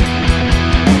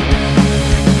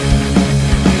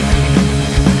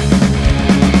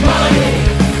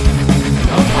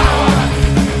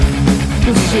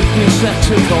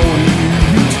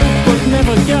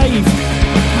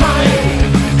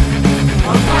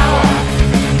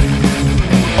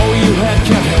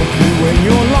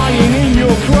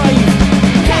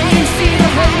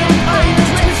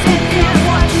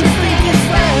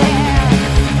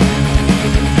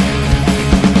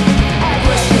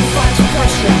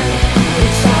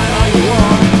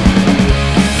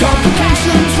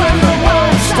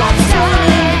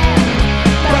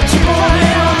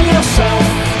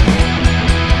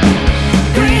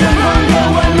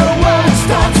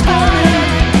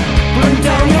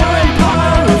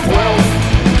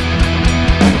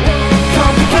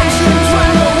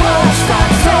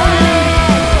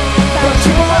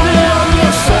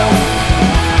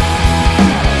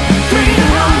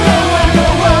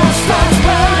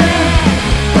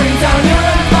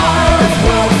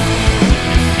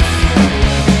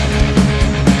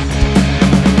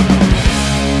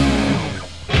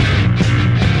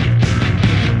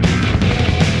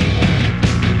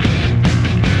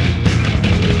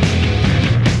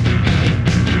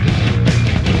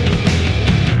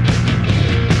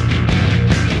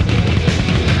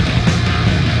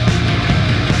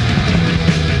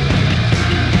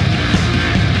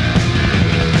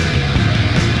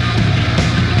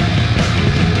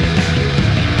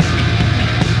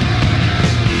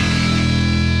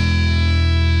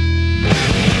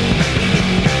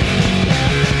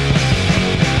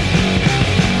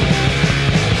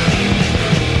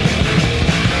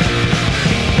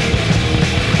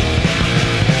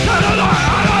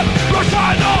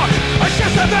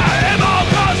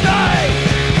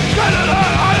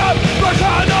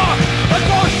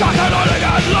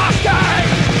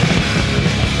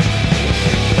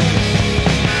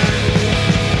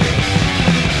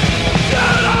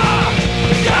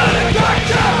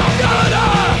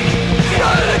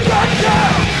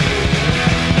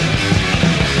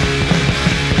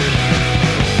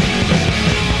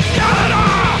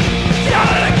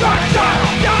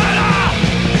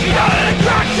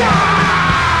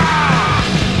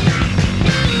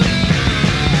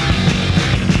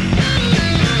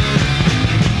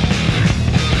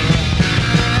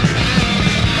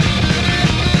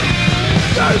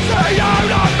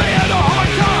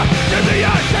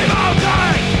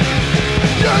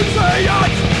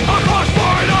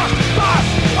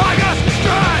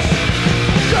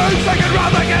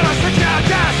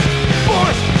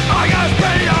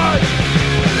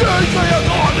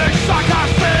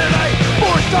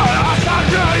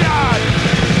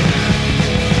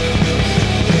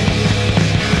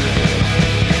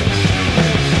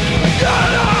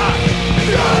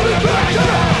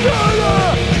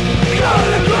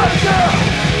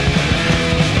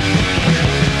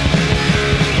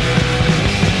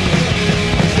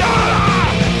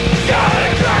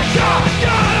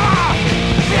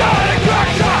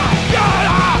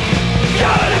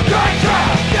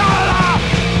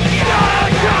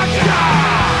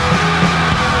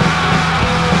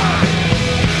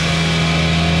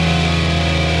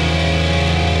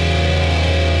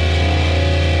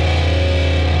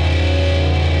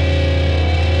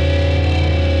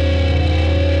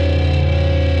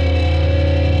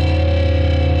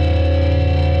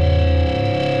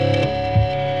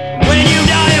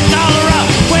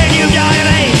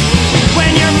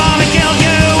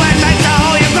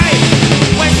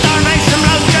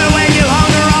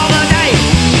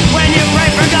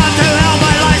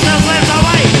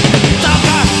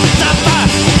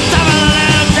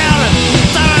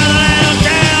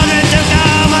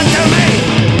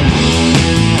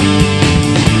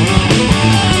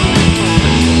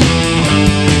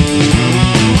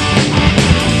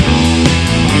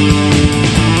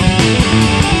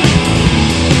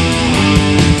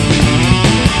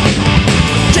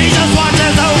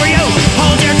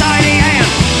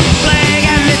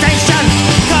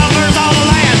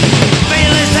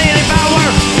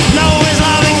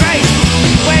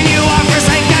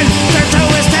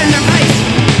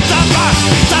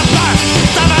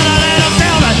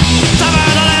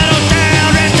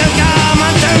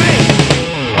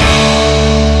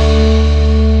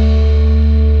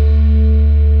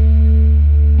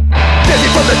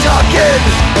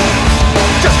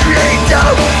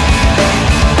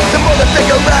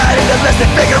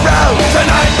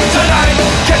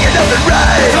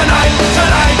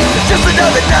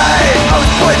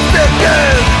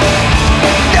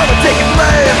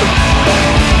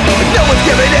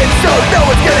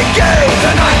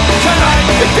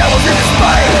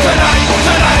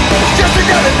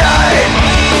 another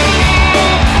night.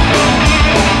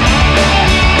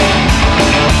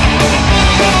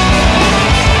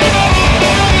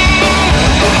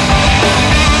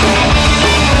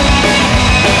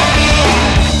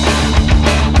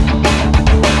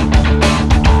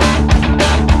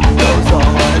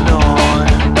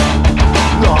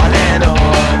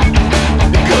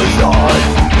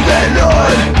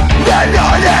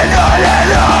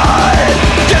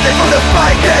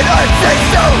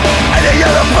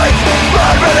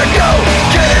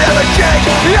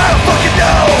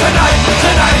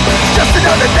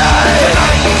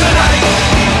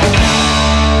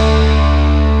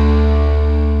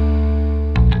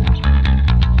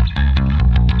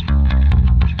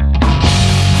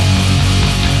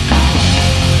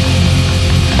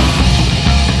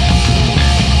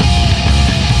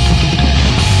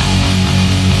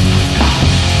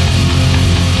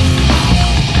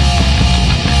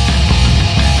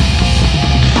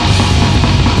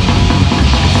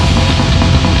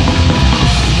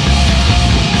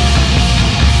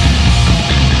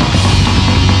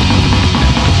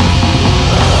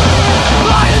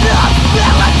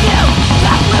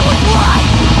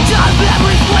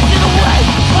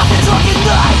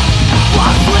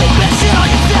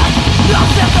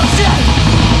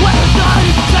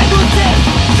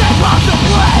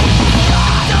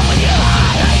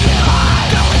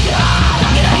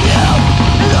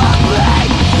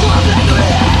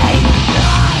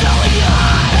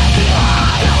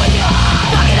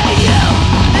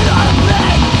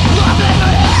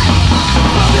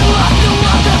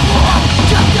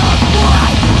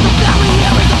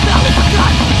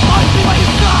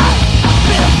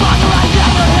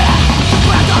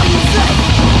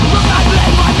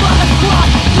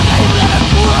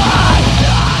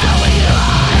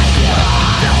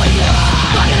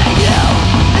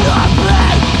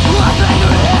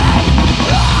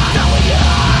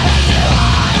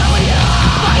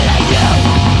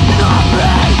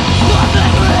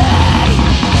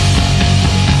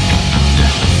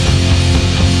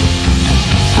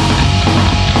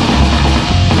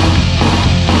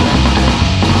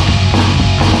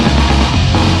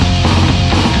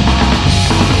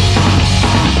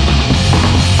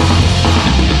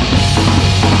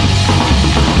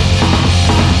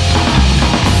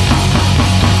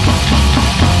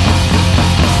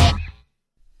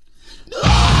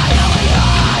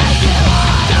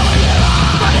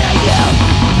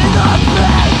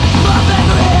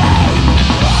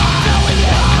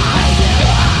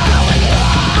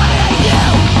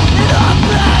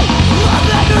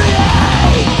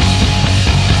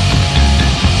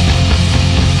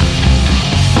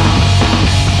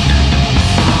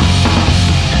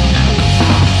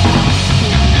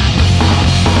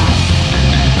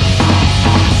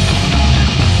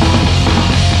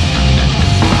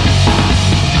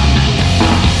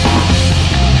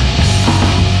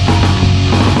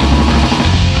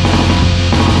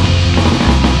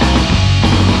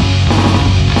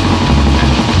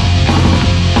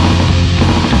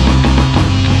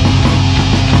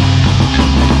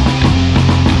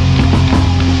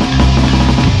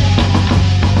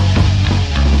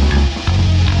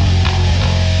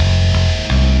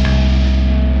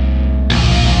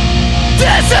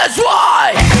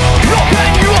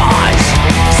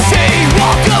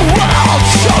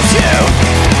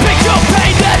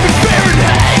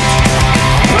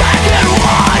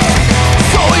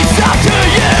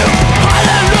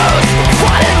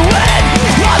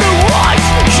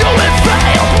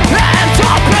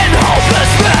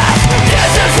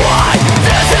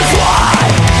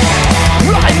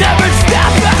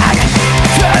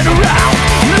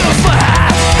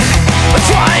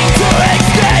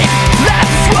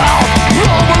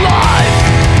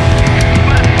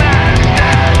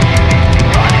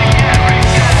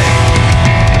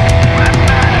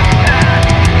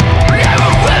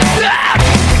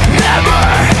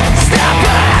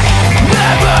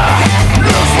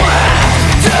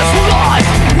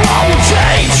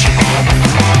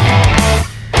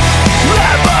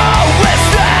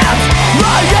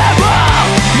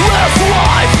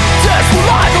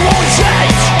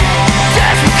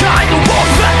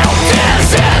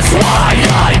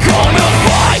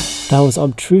 That was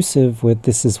Obtrusive with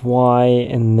This Is Why,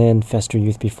 and then Fester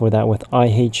Youth before that with I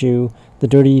Hate You. The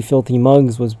Dirty Filthy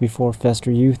Mugs was before Fester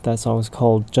Youth. That song was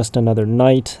called Just Another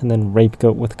Night, and then Rape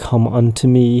Goat with Come Unto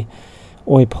Me.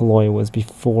 Oi Polloi was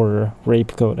before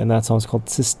Rape Goat, and that song was called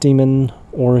Systemen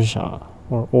Orja,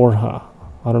 or Orha.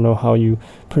 I don't know how you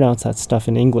pronounce that stuff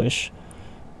in English.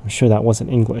 I'm sure that wasn't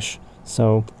English.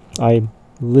 So I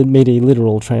made a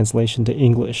literal translation to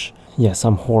English. Yes,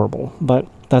 I'm horrible. But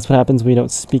that's what happens when you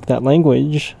don't speak that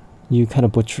language. You kind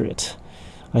of butcher it.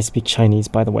 I speak Chinese,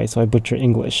 by the way, so I butcher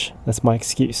English. That's my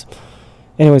excuse.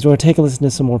 Anyways, we're going to take a listen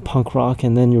to some more punk rock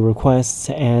and then your requests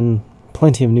and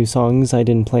plenty of new songs. I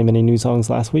didn't play many new songs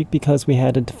last week because we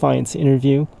had a Defiance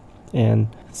interview and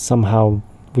somehow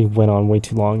we went on way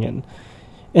too long and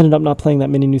ended up not playing that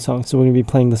many new songs. So we're going to be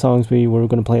playing the songs we were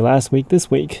going to play last week this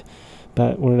week.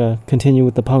 But we're going to continue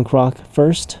with the punk rock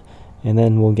first, and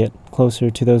then we'll get closer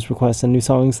to those requests and new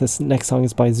songs. This next song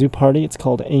is by Zoo Party. It's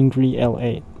called Angry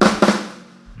LA.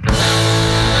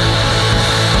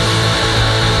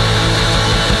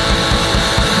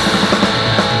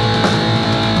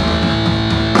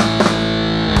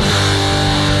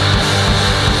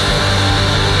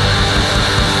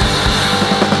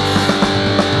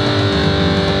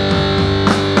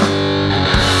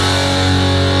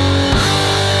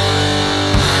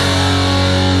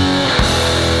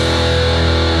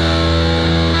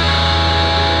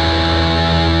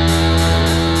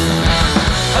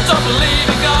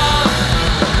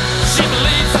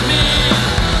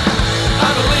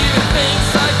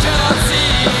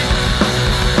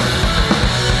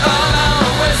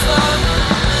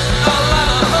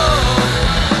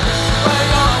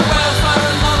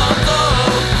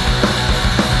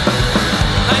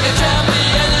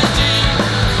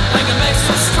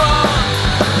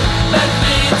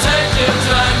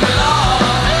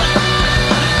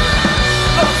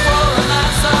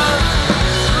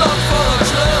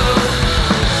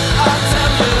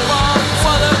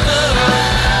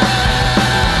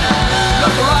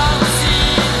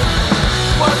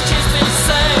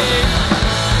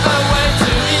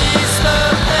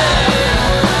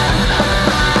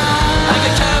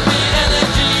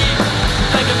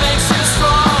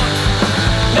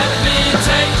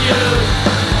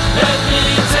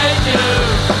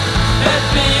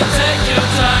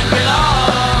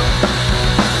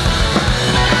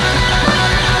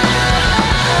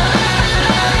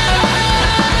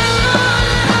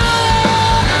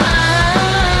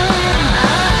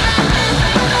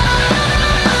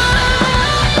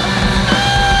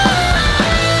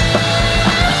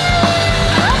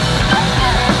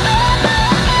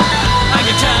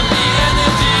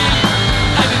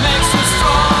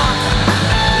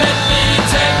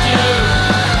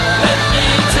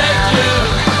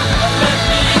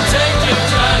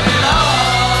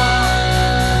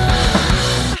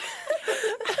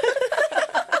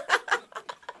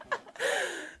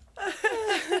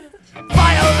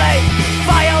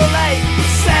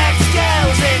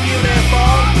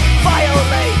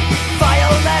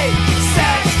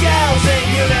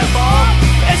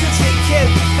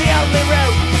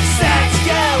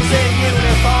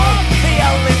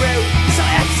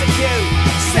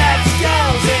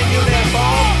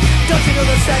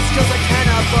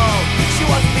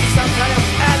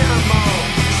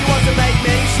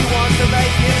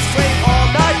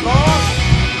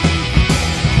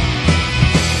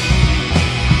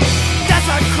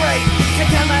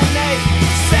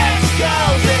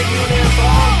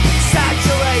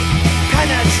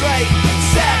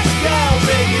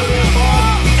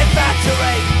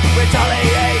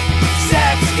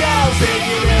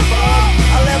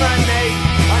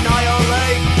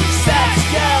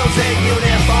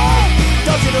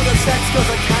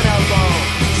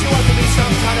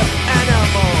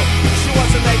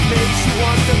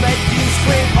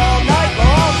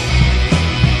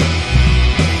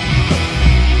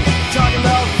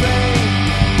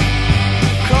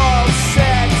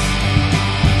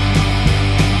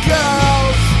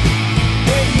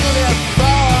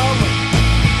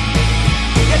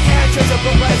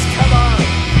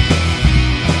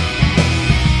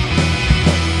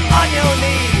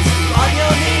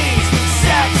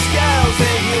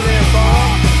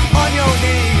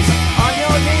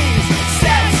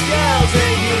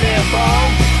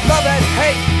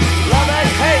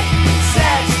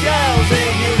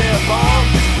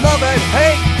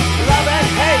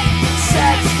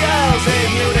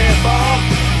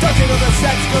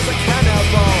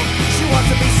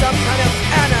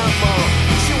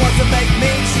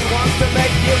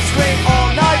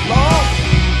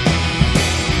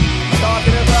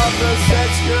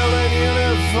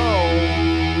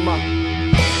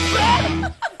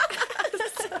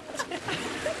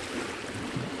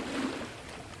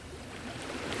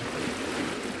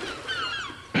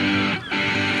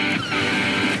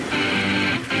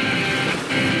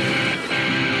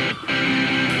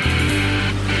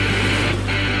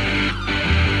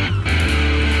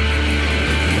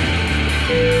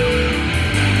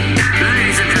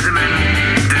 Ladies and gentlemen,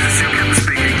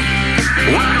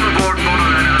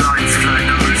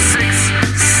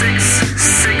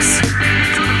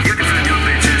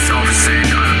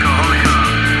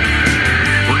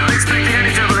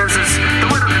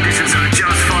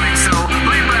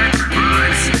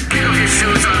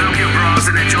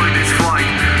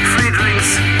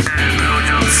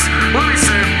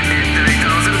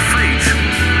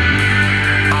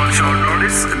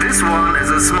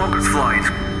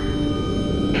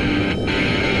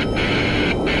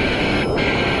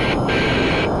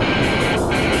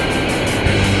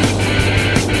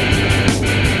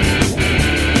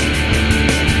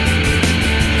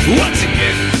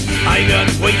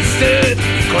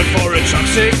 going for a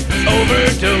toxic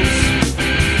overdose.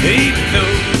 Even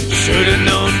though should've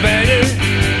known better,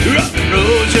 rock and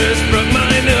roll just broke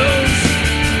my nose.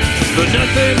 But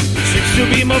nothing seems to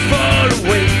be more far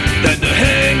away than the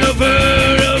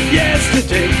hangover of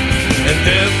yesterday. And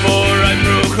therefore I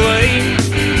proclaim,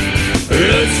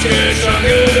 let's get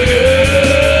stronger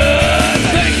again.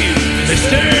 Thank you,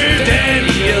 Mr.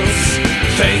 Daniels.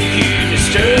 Thank you,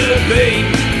 Mr. Bain,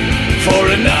 for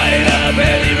a night I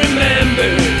barely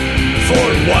remember, for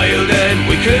a wild and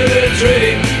wicked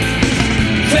dream.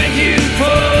 Thank you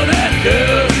for that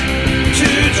girl,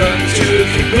 too drunk to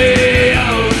kick me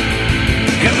out.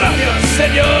 Gracias,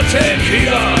 señor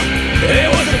Tequila. It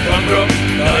was a punk rock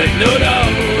night, no doubt.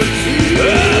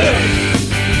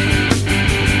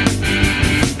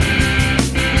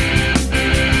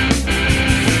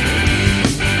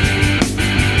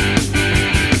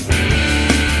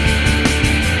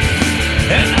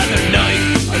 Another night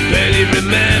I barely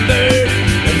remember,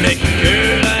 a naked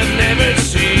girl I've never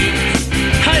seen.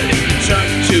 I left the truck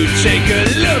to take a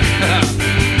look.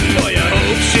 Boy, I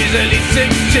hope she's at least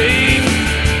 16.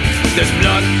 There's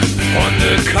blood on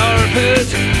the carpet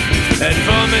and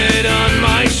vomit on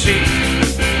my sheet.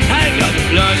 I got a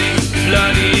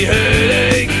bloody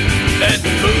headache and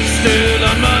the booze still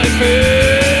on my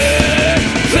bed.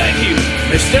 Thank you,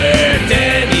 Mr.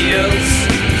 Daniels.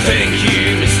 Thank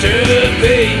you, Mr.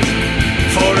 Bain,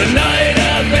 for a night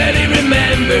I barely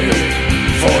remember,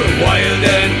 for a wild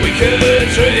and wicked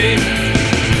dream.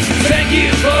 Thank you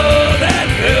for that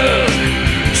girl,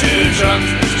 too drunk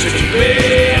to kick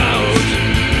me out.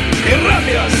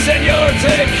 Gracias, señor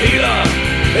Tequila.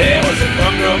 It was a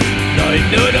punk rock night,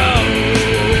 no doubt.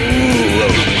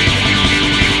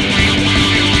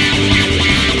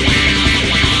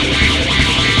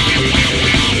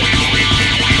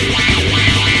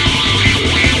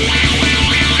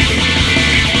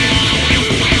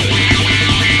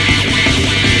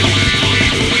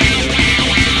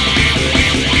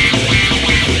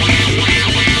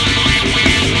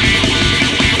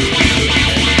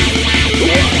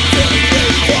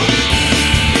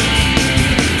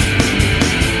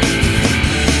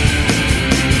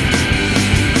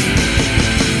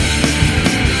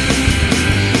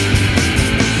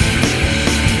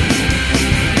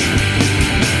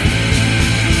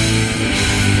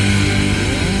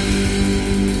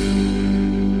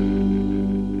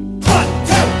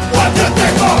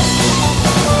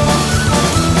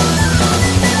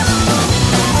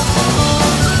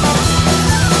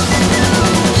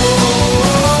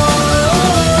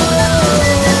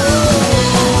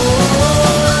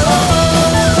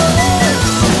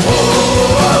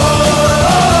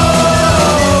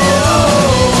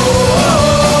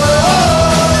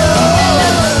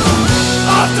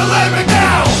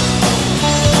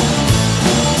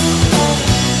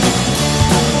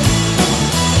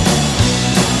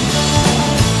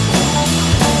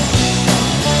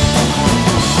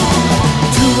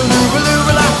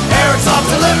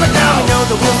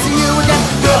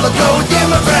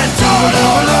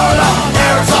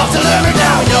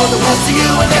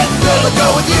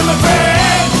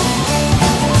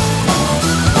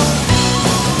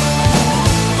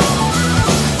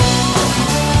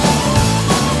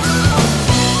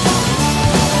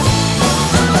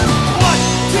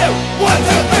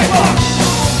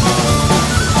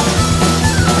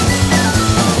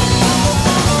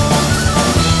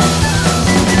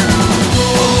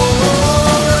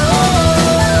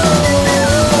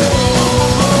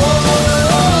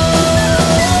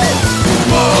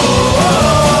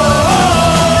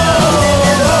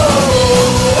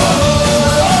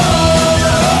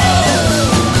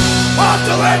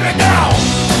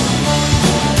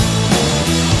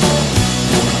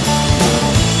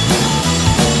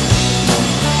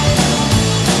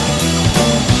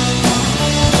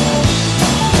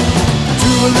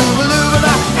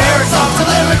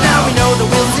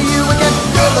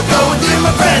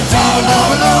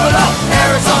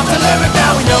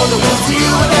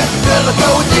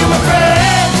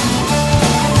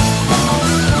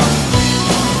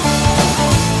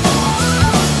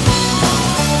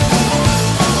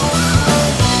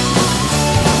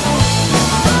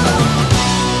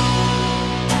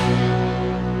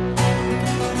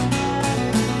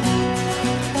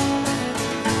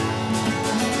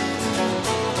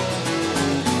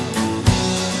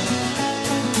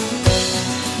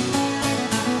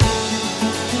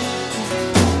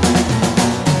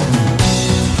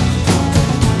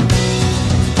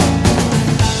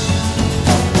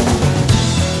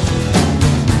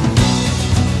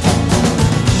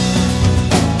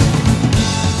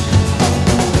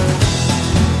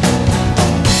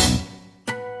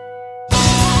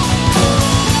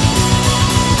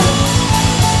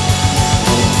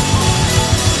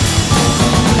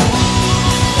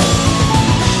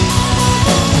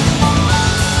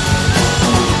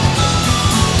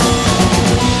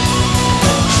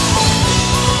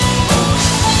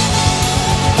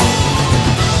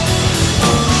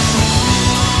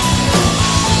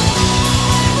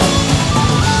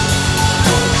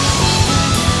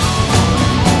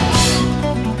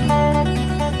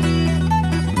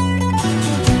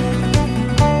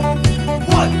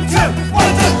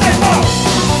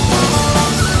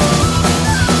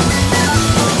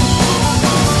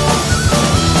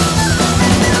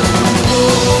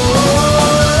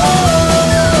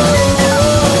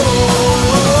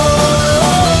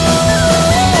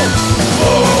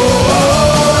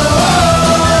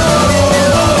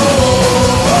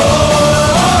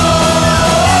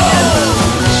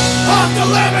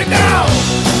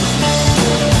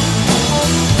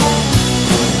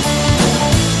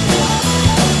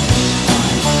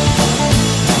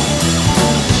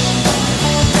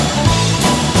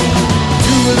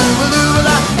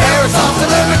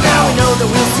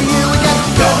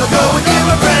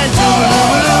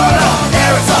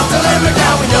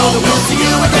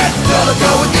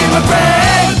 my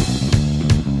friend.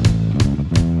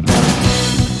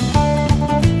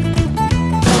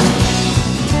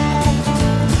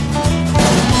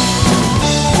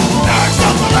 There's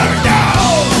something to learn now.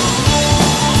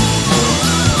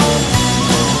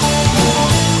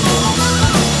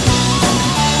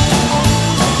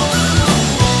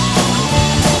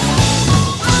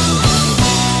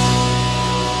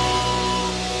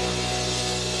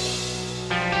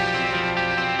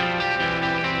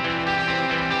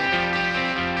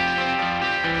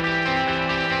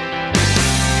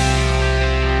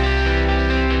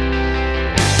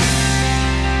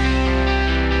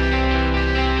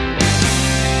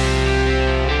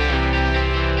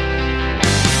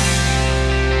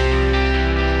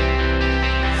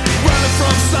 Running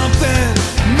from something,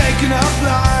 making up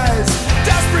lies,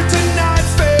 desperate to not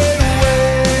fade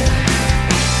away.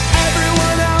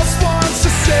 Everyone else wants to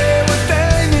say what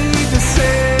they need to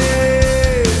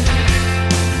say.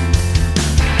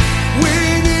 We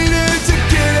needed to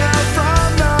get out from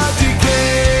the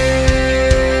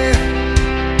decay.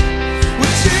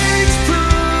 With change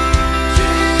proof,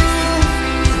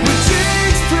 with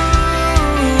change proof,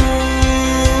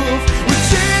 with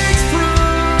change proof.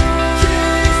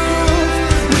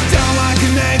 We're down like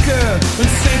an anchor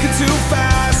and sinking too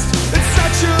fast. It's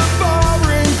such a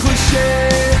boring cliche.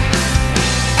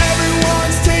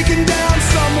 Everyone's taking down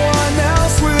someone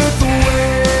else with the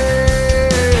way.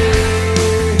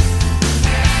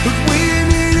 But we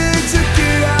needed to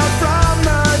get out from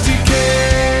the decay.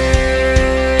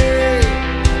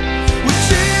 With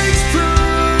change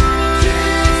proof,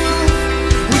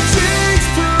 with change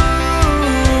proof,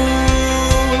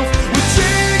 with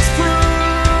change proof,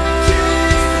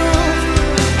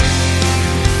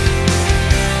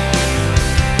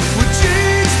 with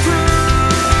change proof,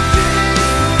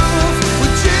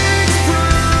 with change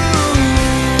proof,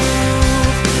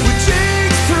 with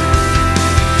change proof.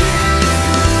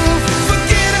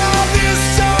 Forget all this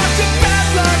talk of bad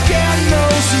luck and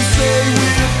those who say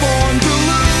we're born to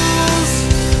lose.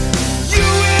 You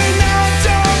and I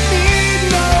don't need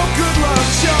no good luck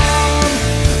charm.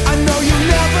 I know you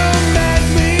never meant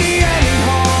me any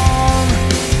harm.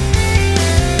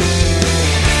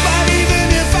 But even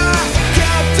if I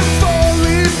kept a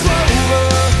four-leaf clover,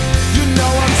 you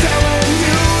know I'm telling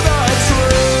you the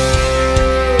truth.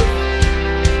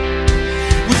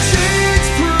 With change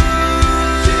proof,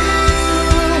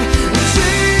 with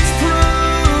change proof, with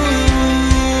change proof,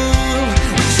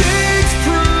 with change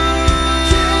proof,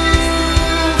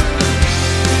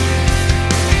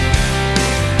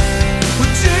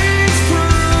 with change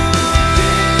proof,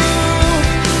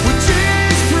 with change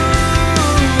proof, with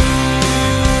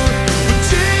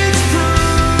change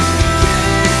proof,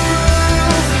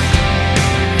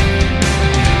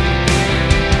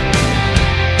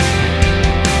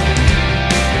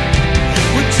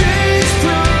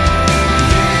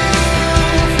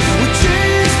 with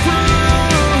change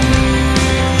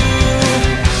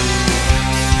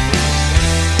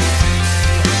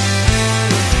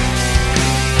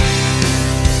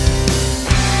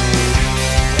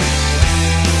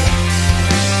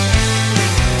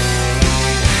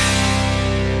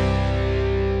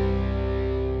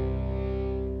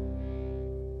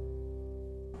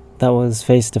That was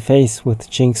Face to Face with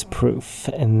Jinx Proof,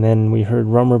 and then we heard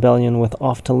Rum Rebellion with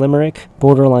Off to Limerick,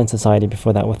 Borderline Society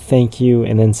before that with Thank You,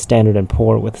 and then Standard and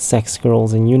Poor with Sex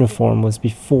Girls in Uniform was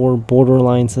before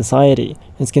Borderline Society.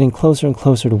 It's getting closer and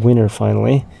closer to winter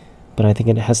finally, but I think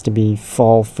it has to be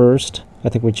fall first. I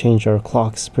think we change our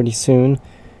clocks pretty soon.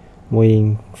 I'm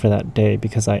waiting for that day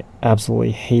because I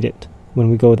absolutely hate it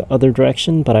when we go the other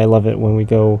direction, but I love it when we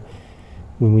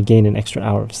gain an extra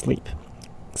hour of sleep.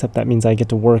 Except that means I get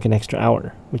to work an extra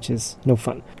hour, which is no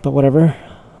fun. But whatever.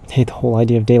 I hate the whole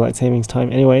idea of daylight savings time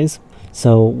anyways.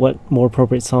 So what more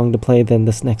appropriate song to play than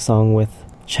this next song with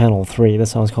Channel 3?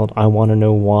 This song's called I Wanna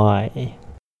Know Why. In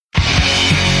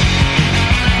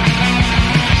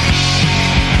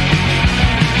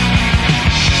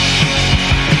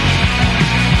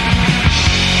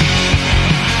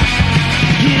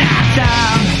our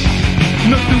time,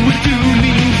 nothing we do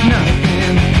means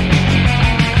nothing.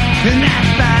 And that's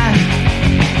fine.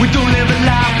 We don't live a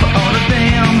life for all of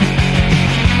them.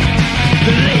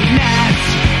 The late nights,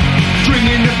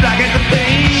 drinking the black at the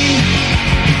pain.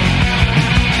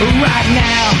 Right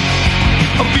now,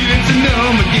 I'm feeling to know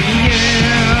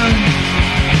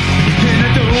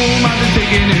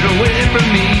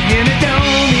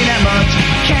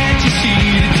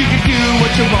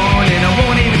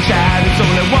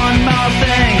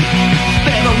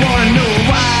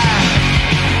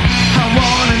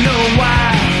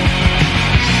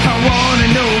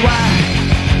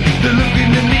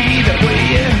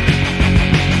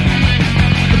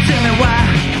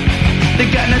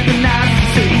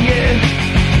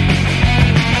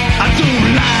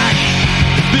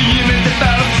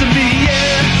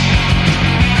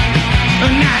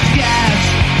Nice guys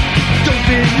don't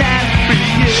feel that for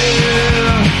you.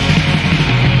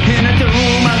 And I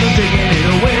don't mind them taking it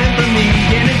away from me,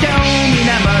 and it don't mean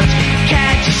that much.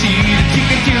 Can't you see that you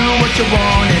can do what you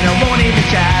want, and I won't even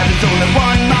try. There's only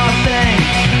one more thing,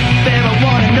 babe, I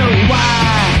wanna know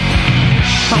why.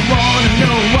 I wanna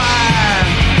know why.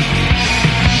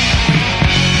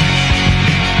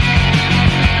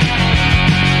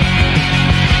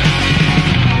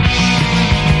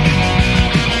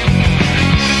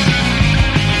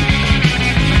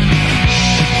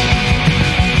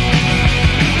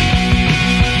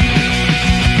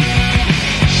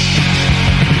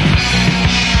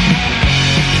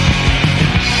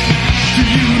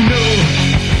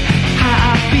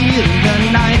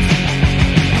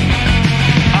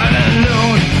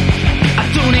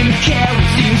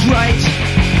 Right,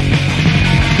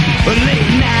 but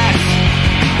late nights,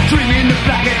 dreaming the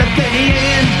back at the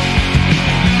pain.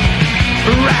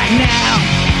 Right now,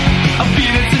 I'm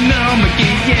feeling so numb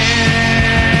again.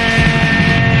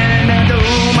 I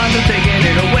don't mind them taking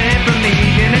it away from me,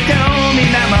 and it don't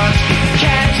mean that much.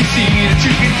 Can't you see that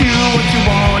you can do what you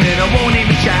want, and I won't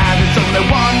even try. There's only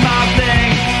one more thing.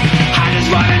 I just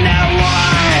wanna know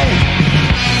why.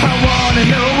 I wanna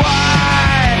know why.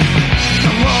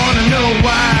 I wanna know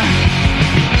why.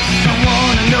 I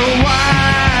wanna know why.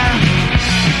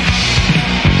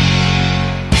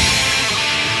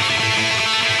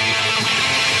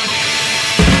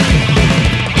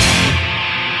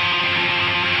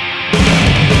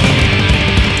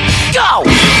 Go!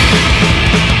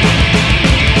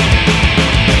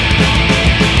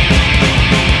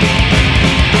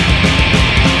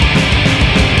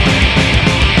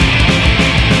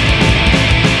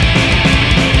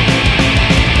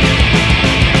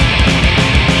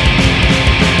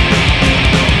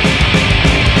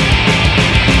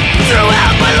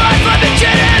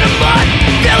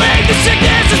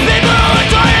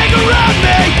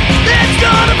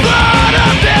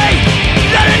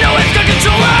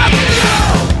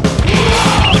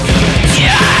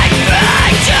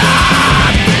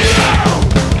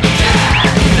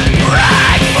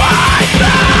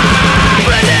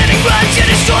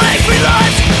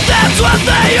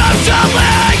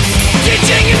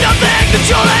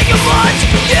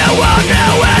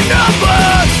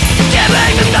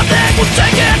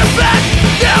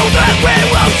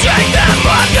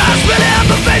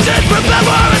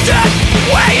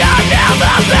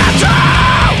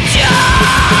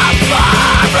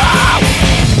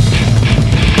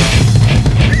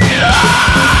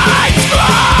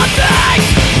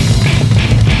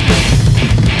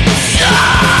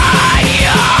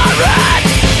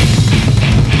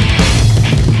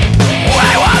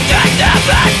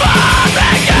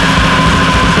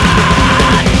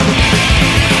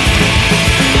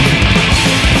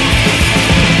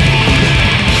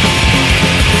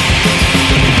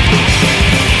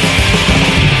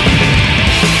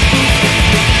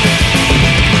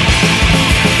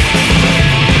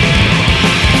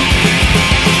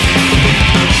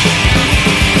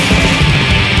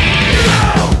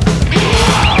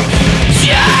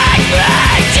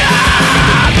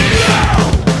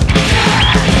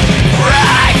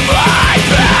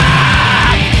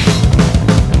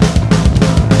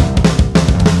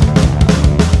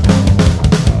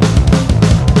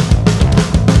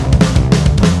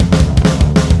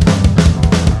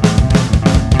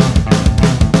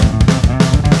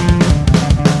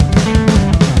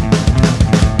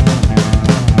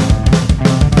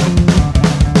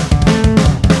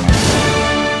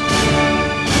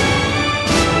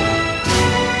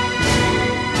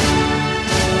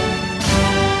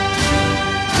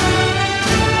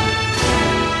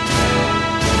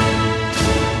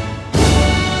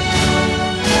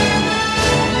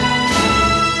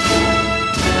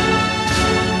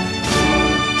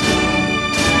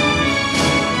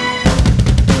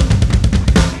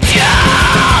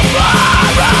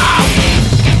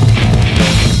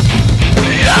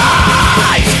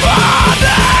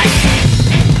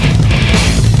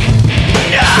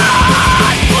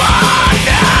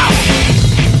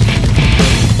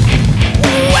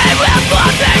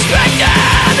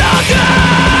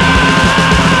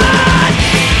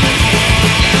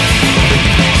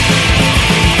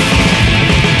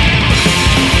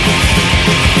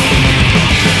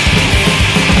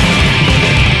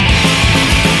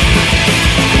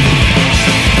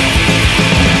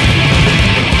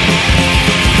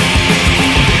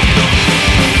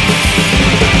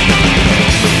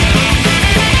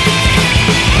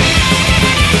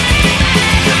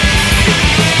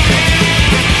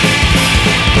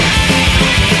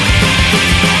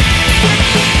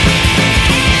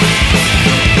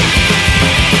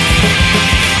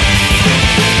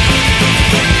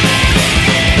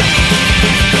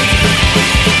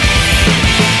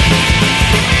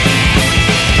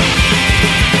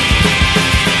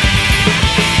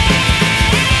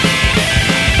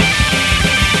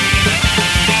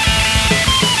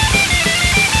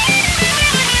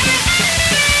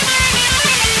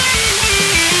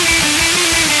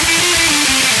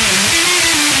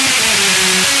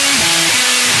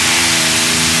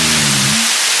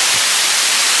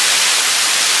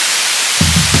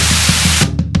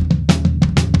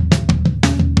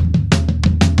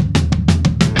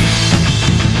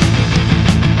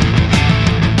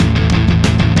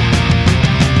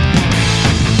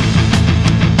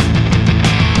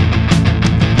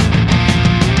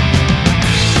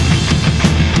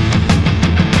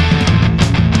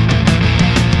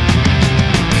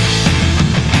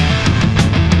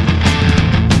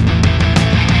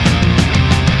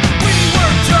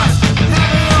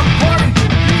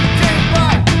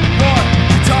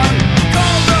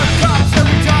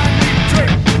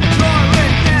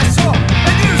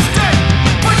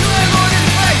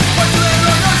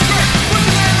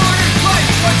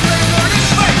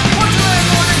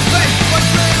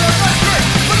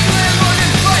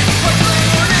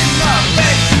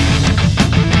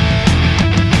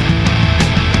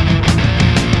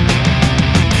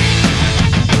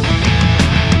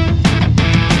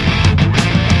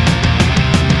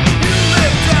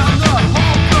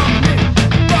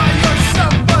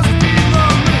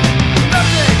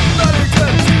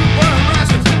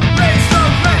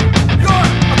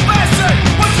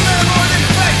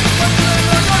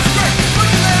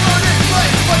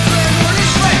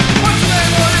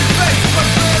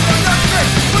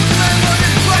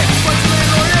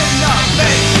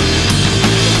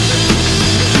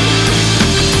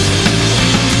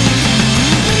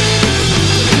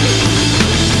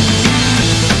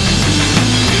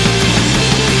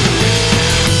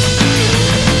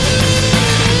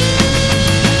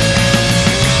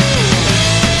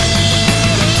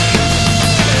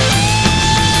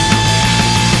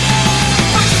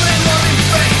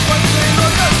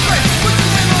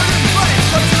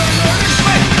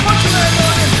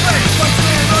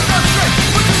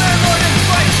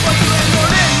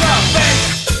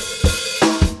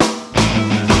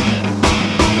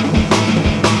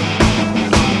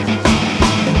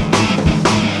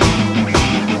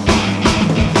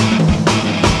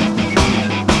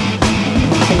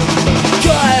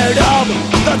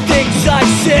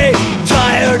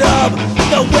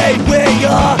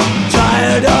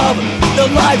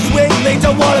 life's weakling,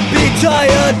 don't wanna be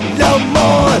tired no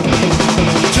more.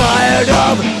 Tired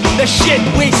of the shit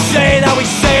we say, that we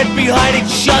say it behind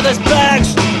each other's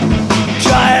backs.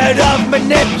 Tired of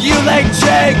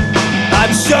manipulating,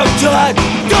 I'm so tired,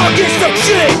 dog is so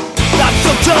cheap. I'm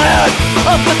so tired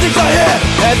of the things I hear,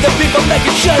 and the people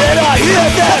making sure that I hear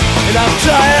them. And I'm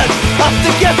tired of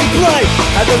the getting play,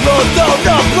 and the road though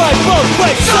not right both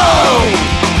ways. So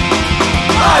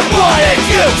I wanted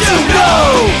you to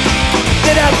know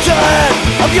that I'm tired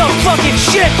of your fucking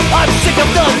shit. I'm sick of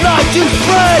the lies you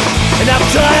spread, and I'm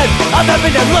tired of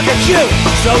having to look at you.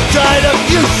 So tired of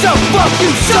you, so fuck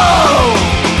you. So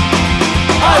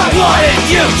I wanted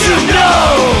you to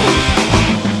know.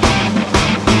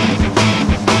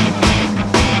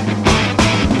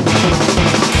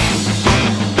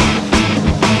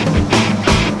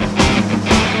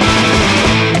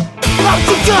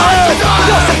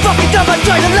 You're so fucking dumb, I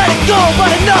try to let it go,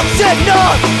 but enough's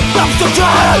enough. I'm so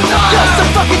tired. You're so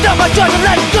fucking dumb, I try to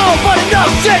let it go, but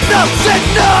enough's enough.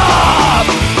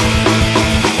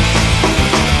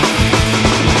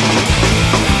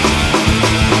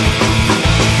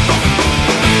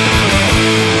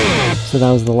 So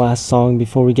that was the last song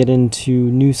before we get into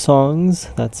new songs.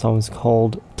 That song is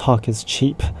called Talk is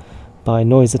Cheap by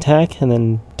Noise Attack, and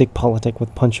then Dick Politic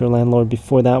with Punch Your Landlord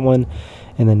before that one,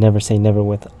 and then Never Say Never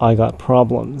with I Got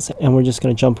Problems. And we're just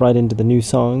going to jump right into the new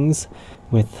songs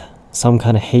with Some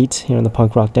Kind of Hate here in the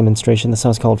punk rock demonstration. The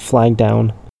song's called Flag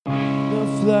Down.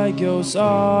 The flag goes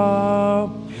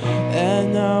up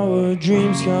and our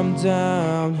dreams come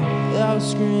down. Loud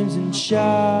screams and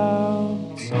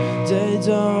shouts, they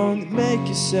don't make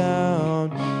a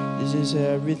sound. This is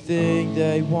everything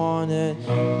they wanted,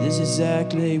 this is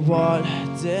exactly what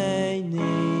they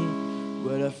need.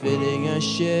 But I'm feeling a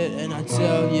shit and I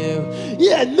tell you,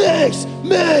 it makes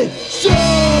me sick.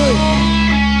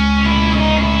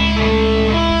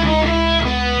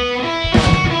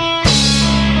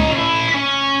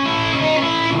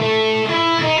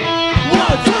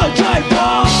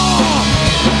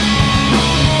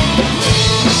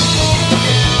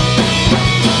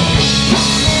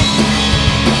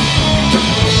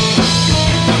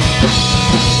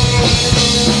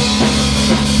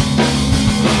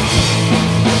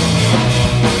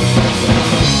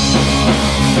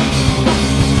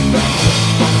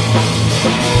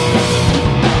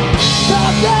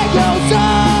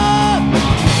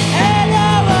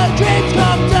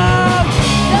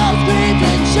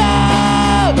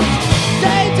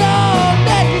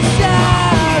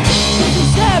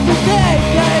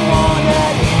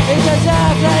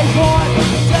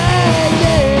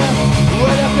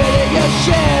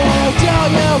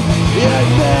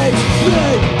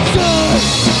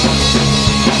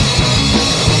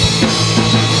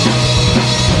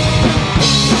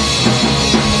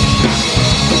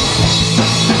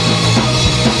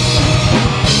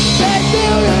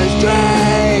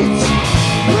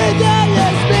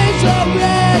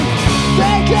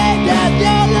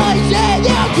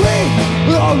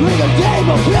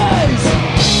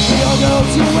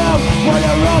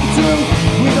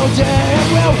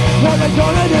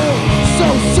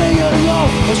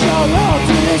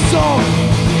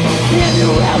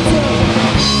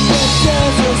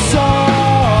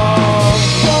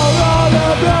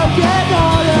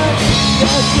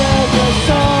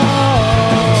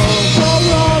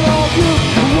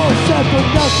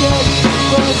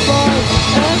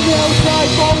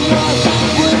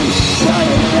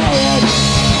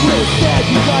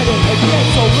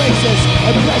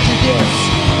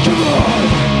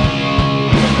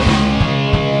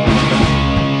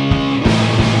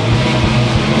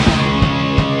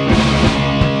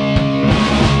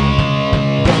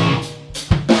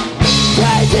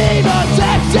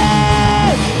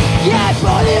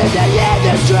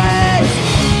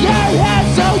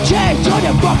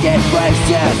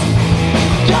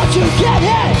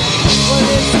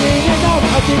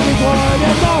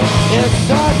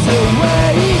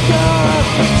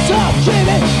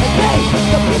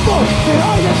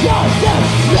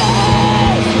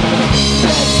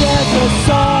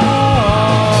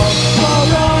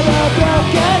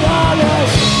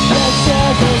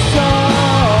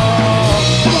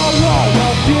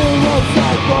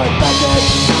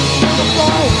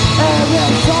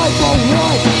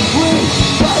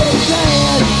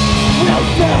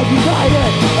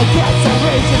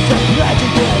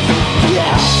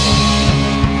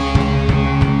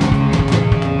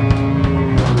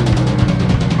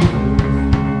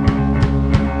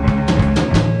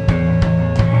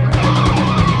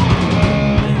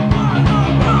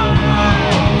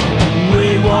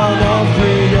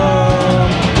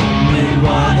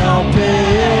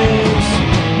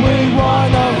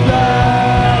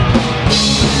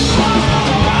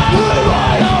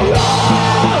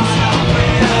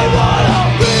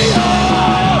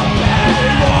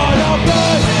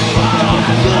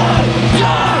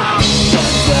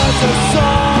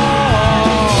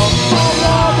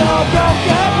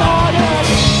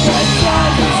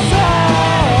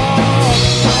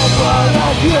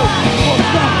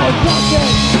 for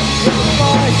nothing in the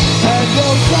mind and no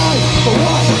time for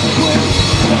what we couldn't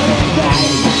be.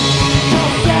 How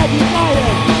sad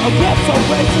united against all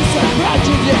racist and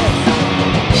prejudice.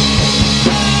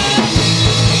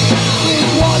 We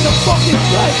want to fucking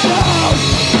break down.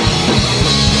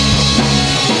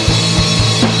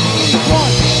 We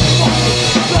want to fucking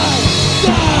break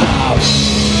down.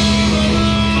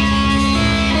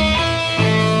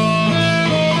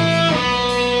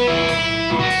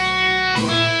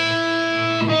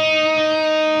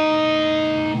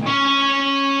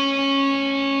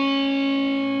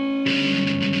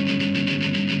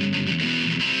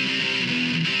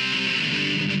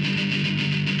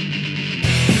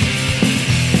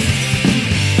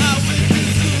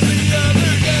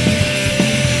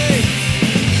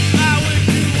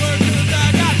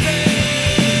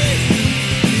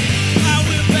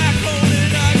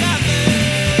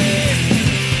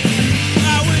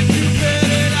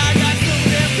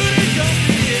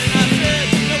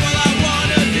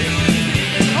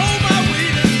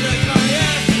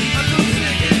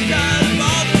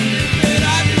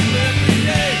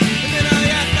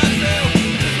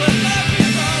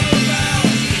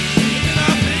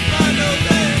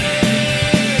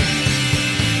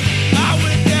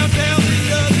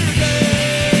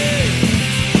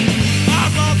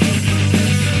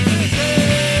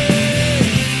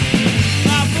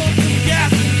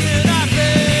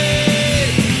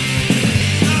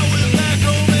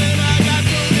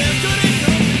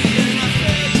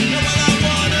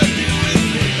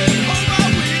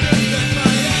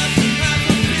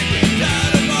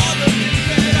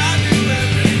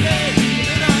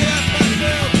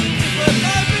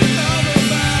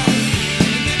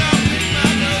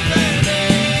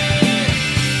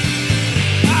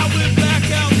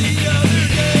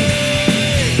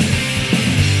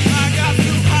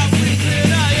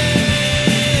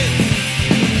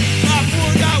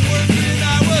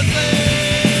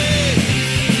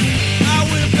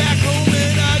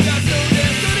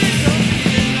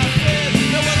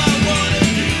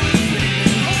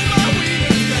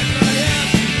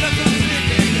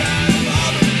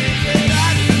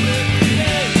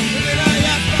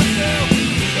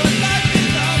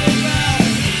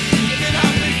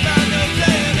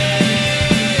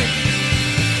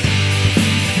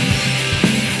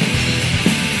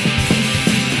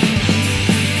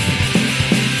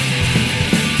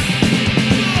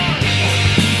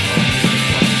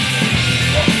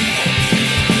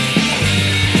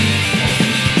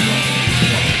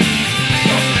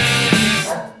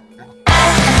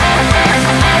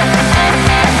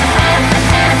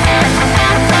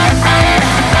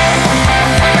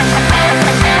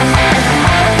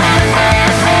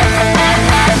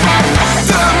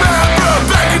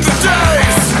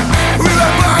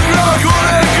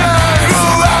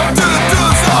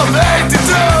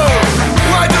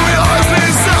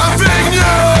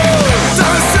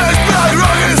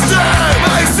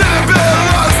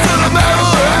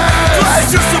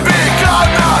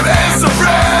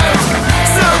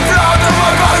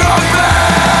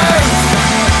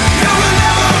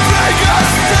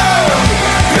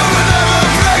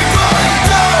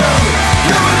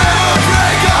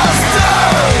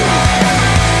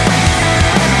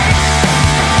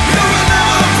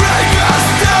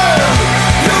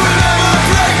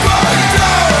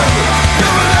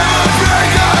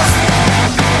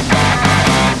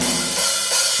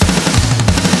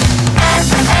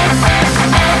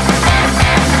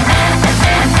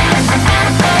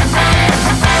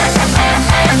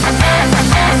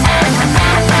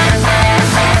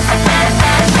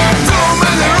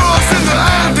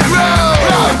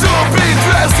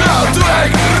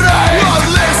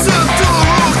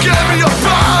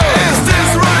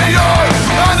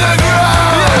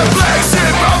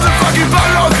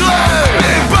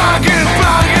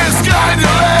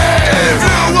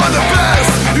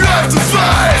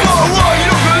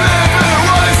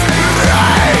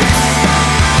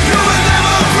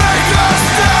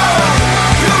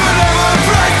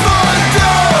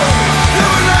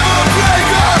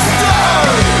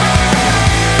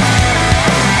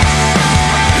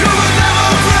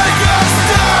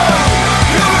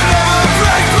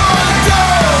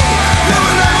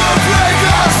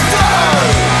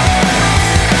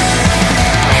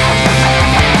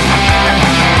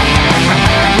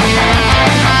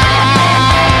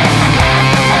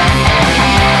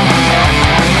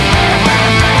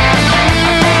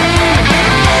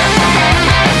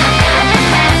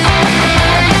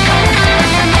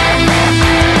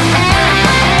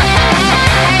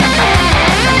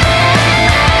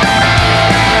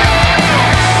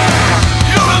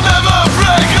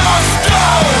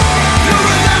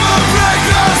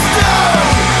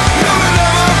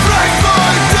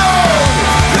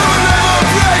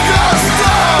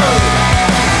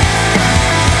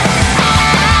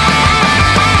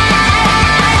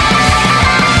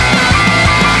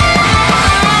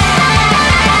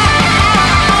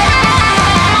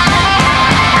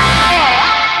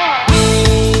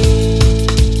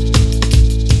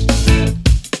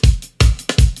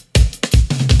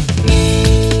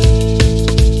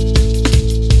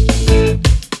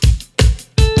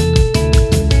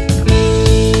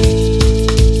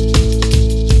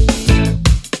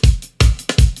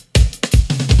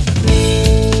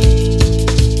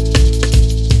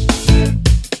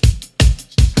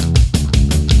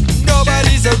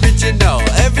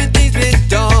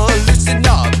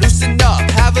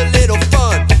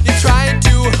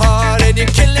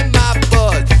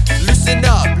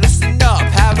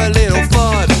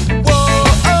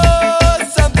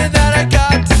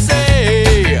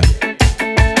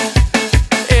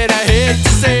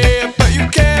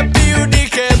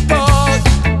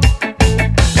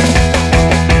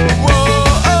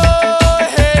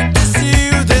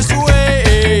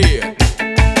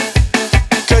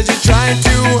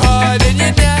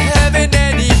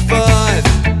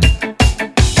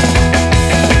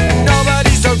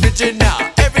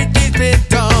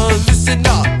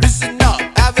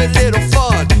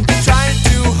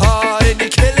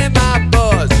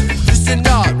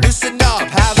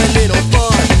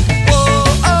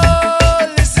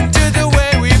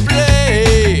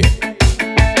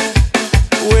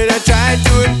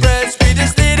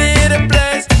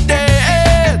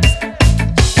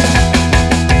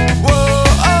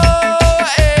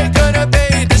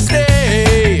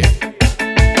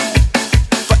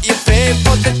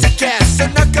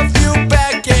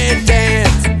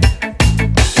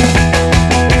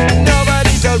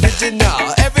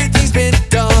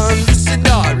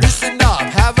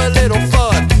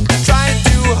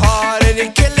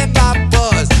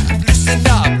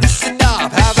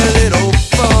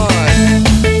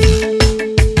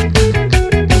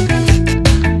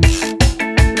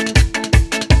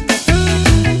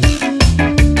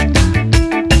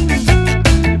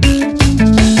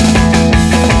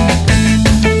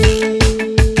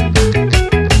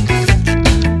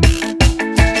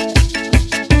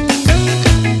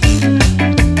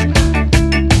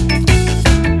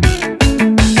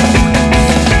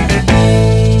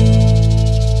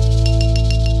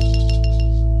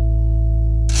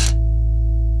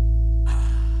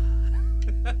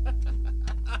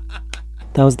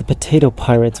 That was the Potato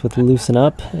Pirates with Loosen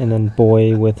Up, and then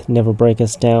Boy with Never Break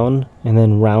Us Down, and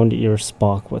then Round Ear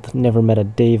Spock with Never Met a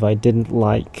Dave I Didn't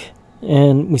Like.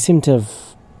 And we seem to have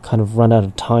kind of run out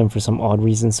of time for some odd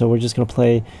reason, so we're just going to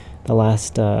play the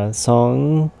last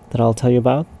song that I'll tell you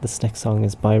about. This next song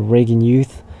is by Reagan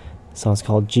Youth. The song's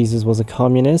called Jesus Was a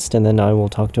Communist, and then I will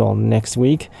talk to you all next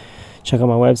week. Check out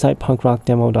my website,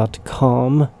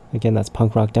 punkrockdemo.com. Again, that's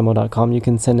punkrockdemo.com. You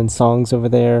can send in songs over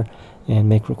there and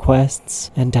make requests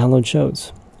and download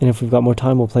shows. And if we've got more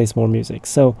time, we'll play some more music.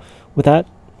 So with that,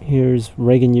 here's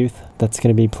Reagan Youth. That's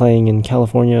going to be playing in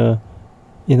California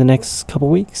in the next couple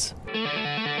weeks.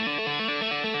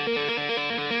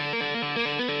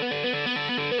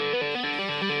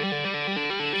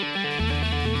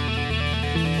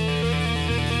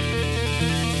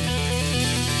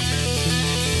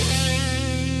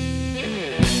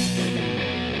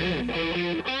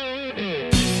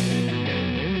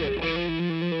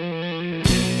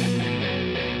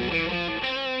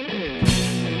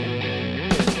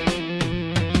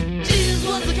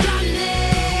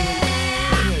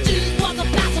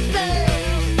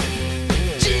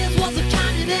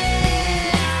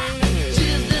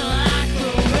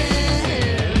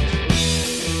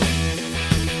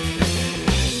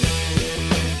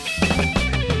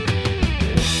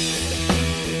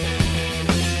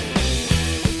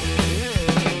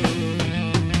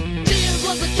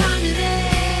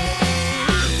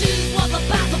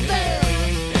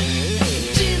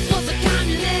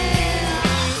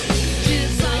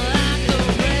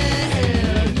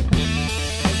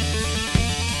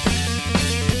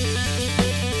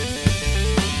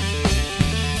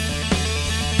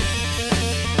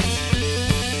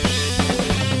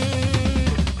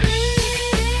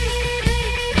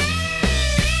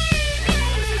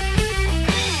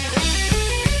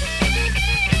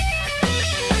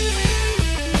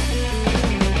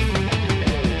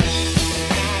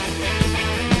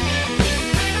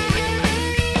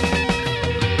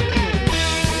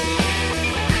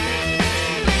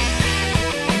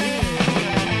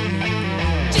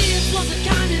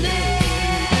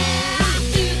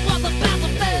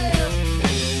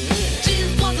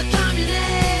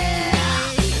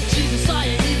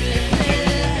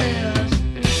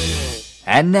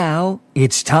 And now,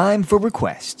 it's time for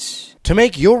requests. To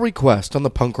make your request on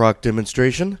the punk rock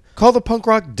demonstration, call the punk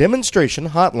rock demonstration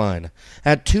hotline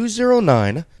at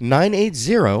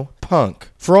 209-980-PUNK.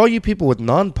 For all you people with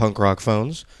non-punk rock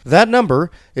phones, that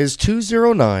number is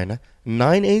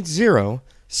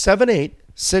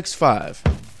 209-980-7865.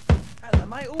 Hello,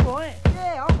 mate, all right?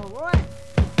 Yeah, I'm all right.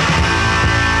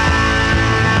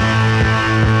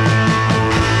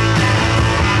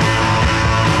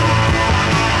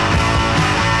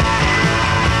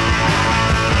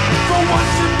 For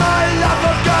once in my life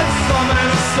I've got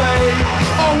something to say.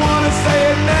 I wanna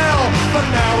say it now, but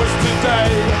now is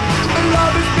today.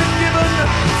 Love has been given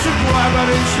to grab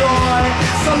and enjoy.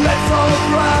 So let's all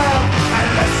grab and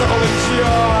let's all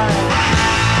enjoy.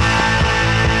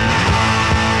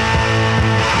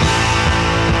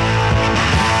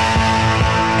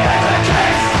 In the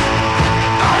case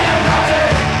I am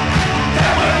nothing,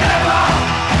 there will never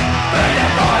be a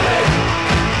body.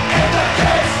 In the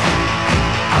case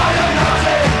I am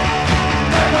nothing,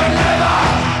 there will never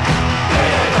be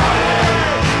a body.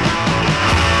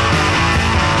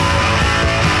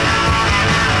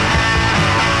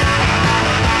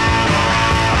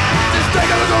 Just take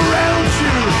a look around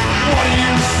you, what do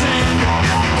you see?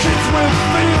 Kids with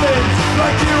feelings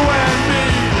like you and me.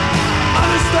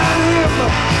 Understand him,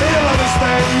 he'll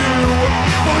understand you.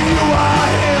 For you are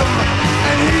him,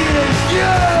 and he is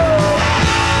you.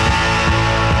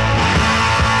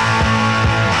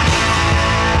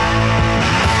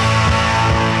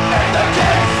 In the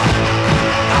case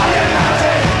I am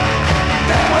nothing,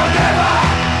 there will never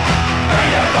be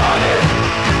a body.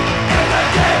 In the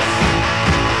case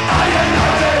I am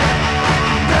nothing,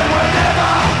 there will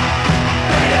never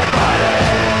be a body.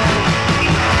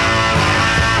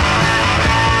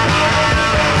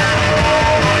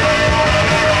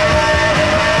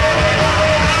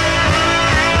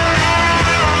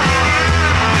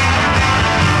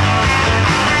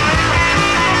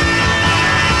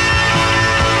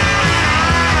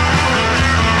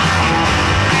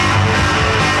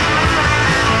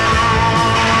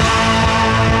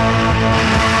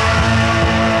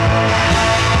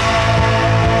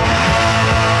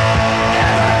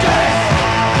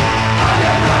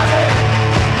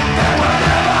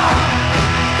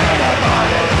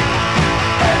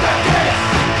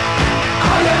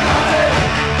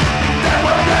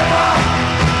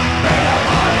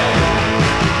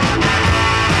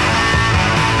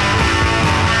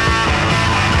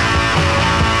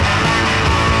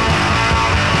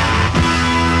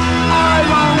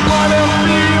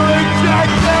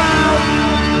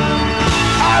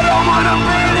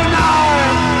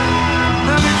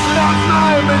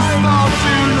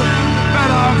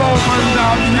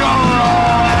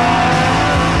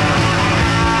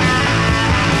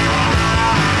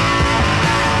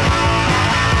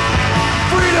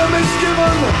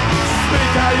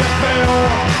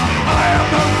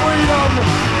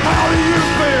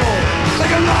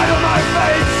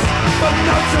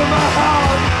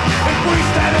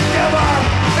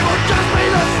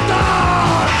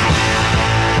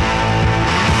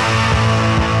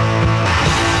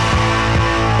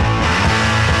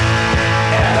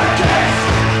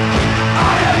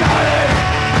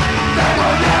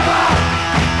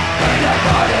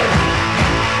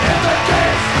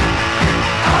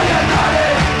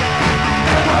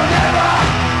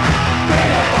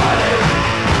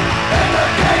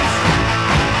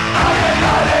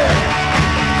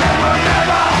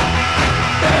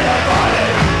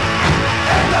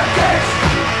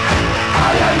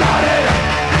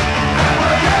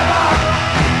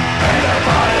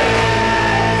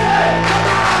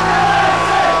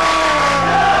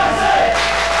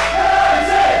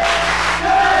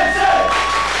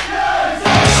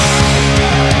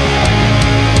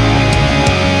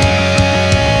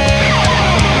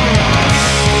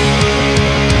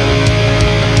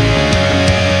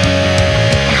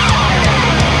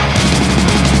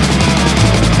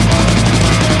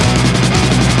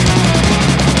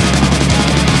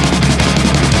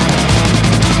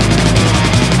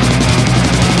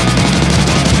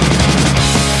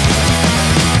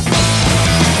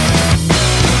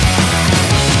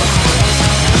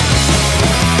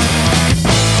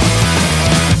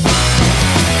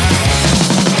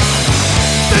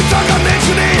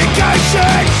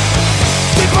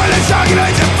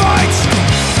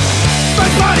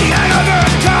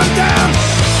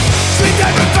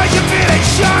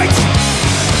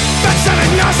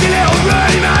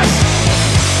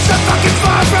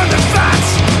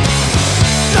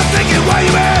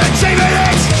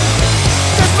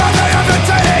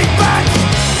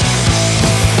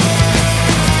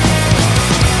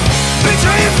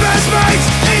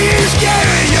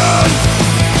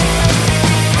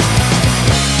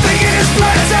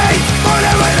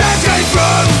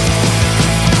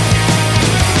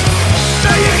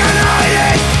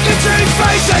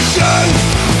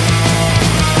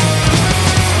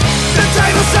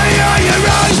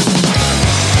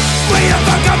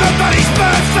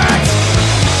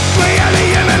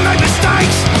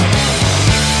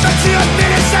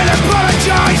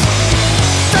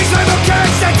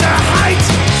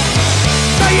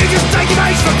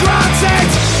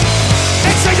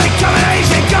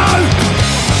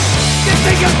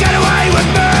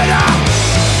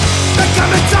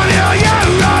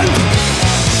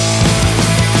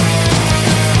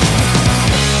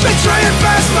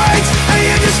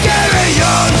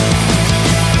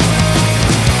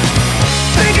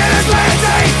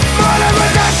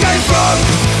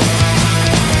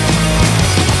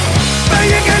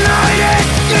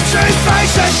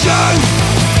 station.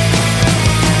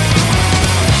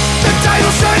 The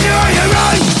table says you're on your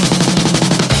own.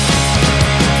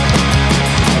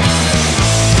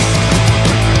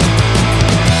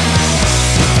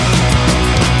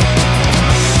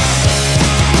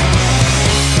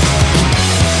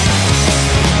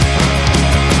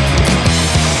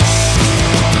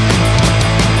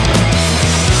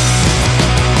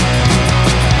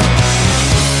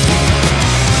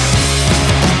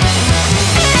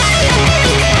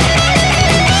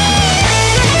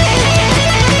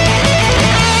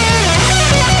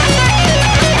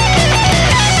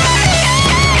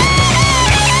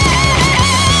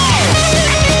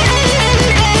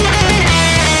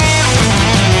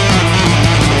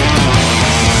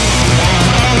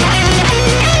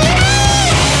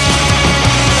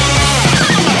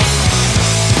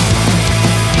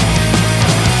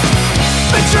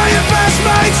 Betray your best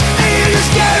mates, and you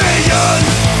just carry on.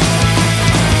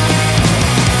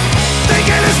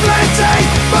 Thinking it's plenty,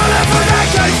 but that's where that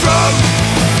came from.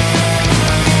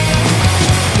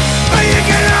 But you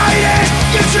can hide it,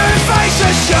 your true face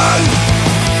is shown.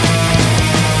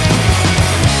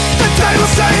 The table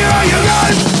say you're on your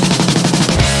own.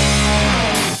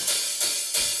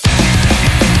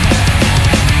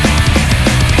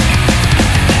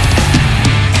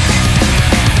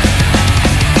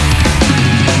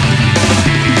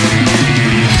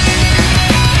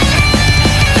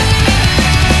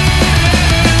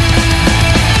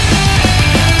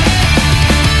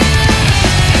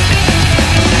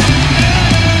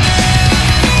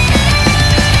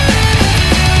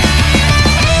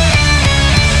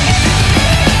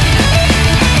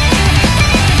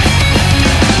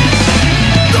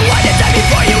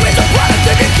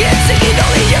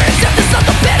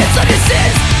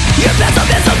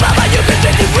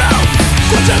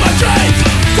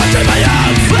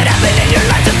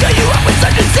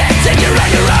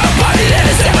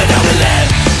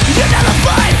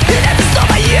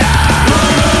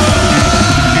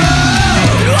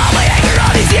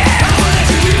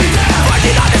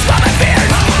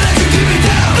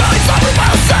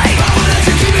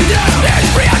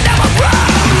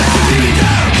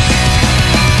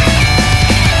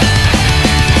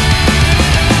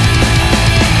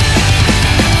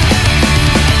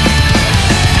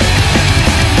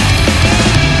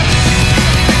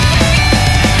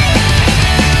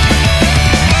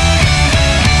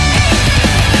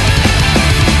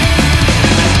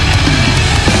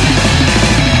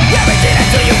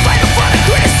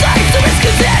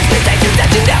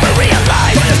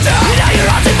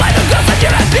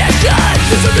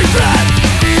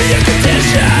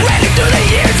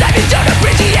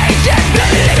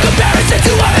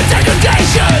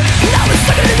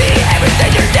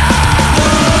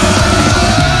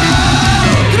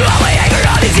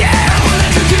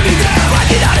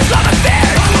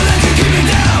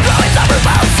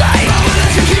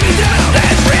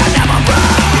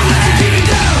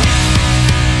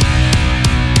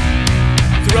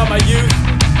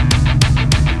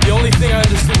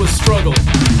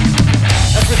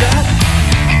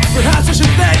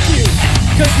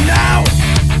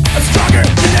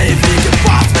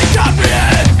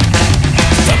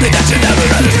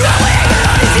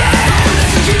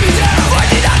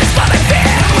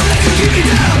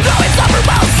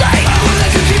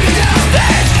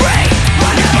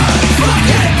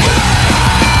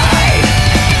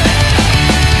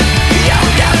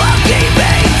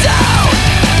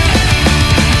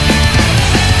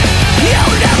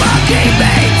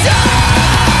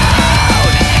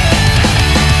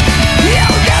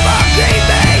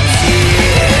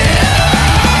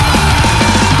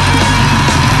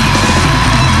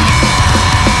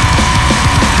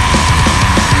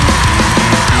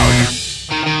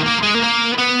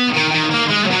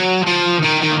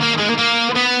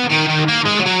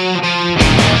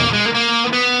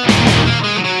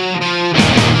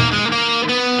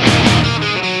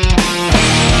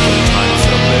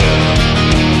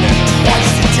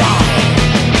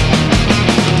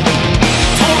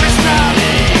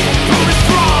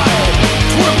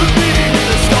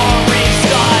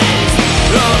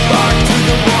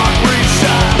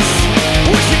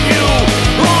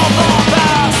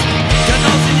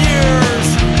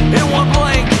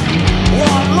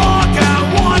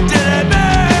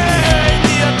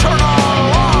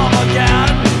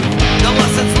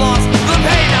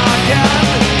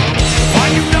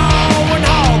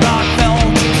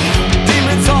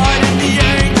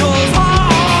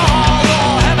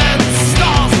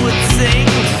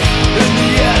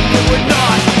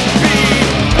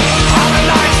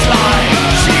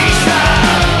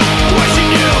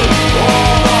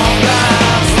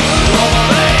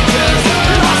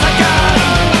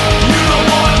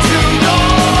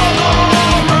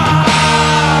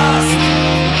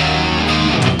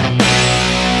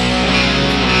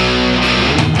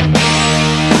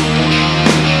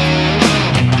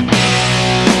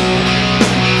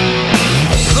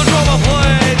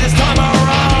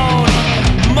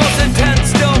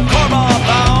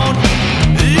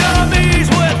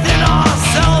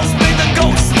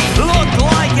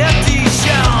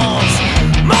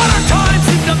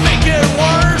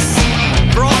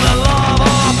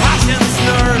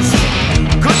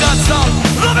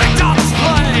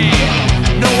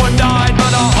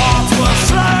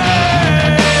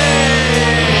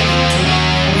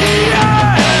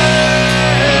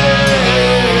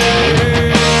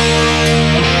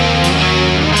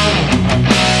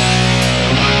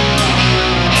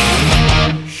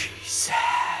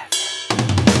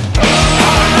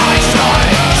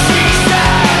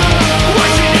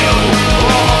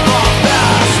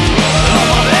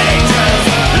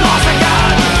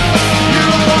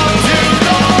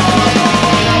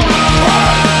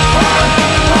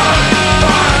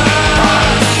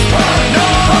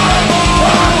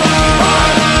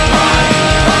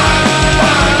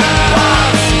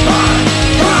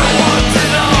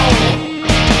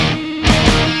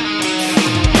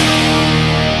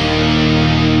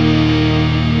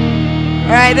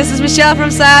 Alright, this is Michelle from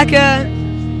Saka.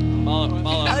 Oh,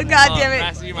 God damn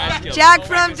it. Jack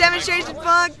from Demonstration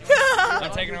Funk.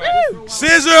 I'm taking it away.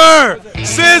 Scissor!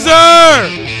 Scissor!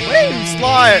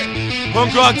 Slide.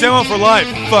 Punk rock demo for life.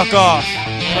 Fuck off.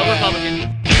 Republican.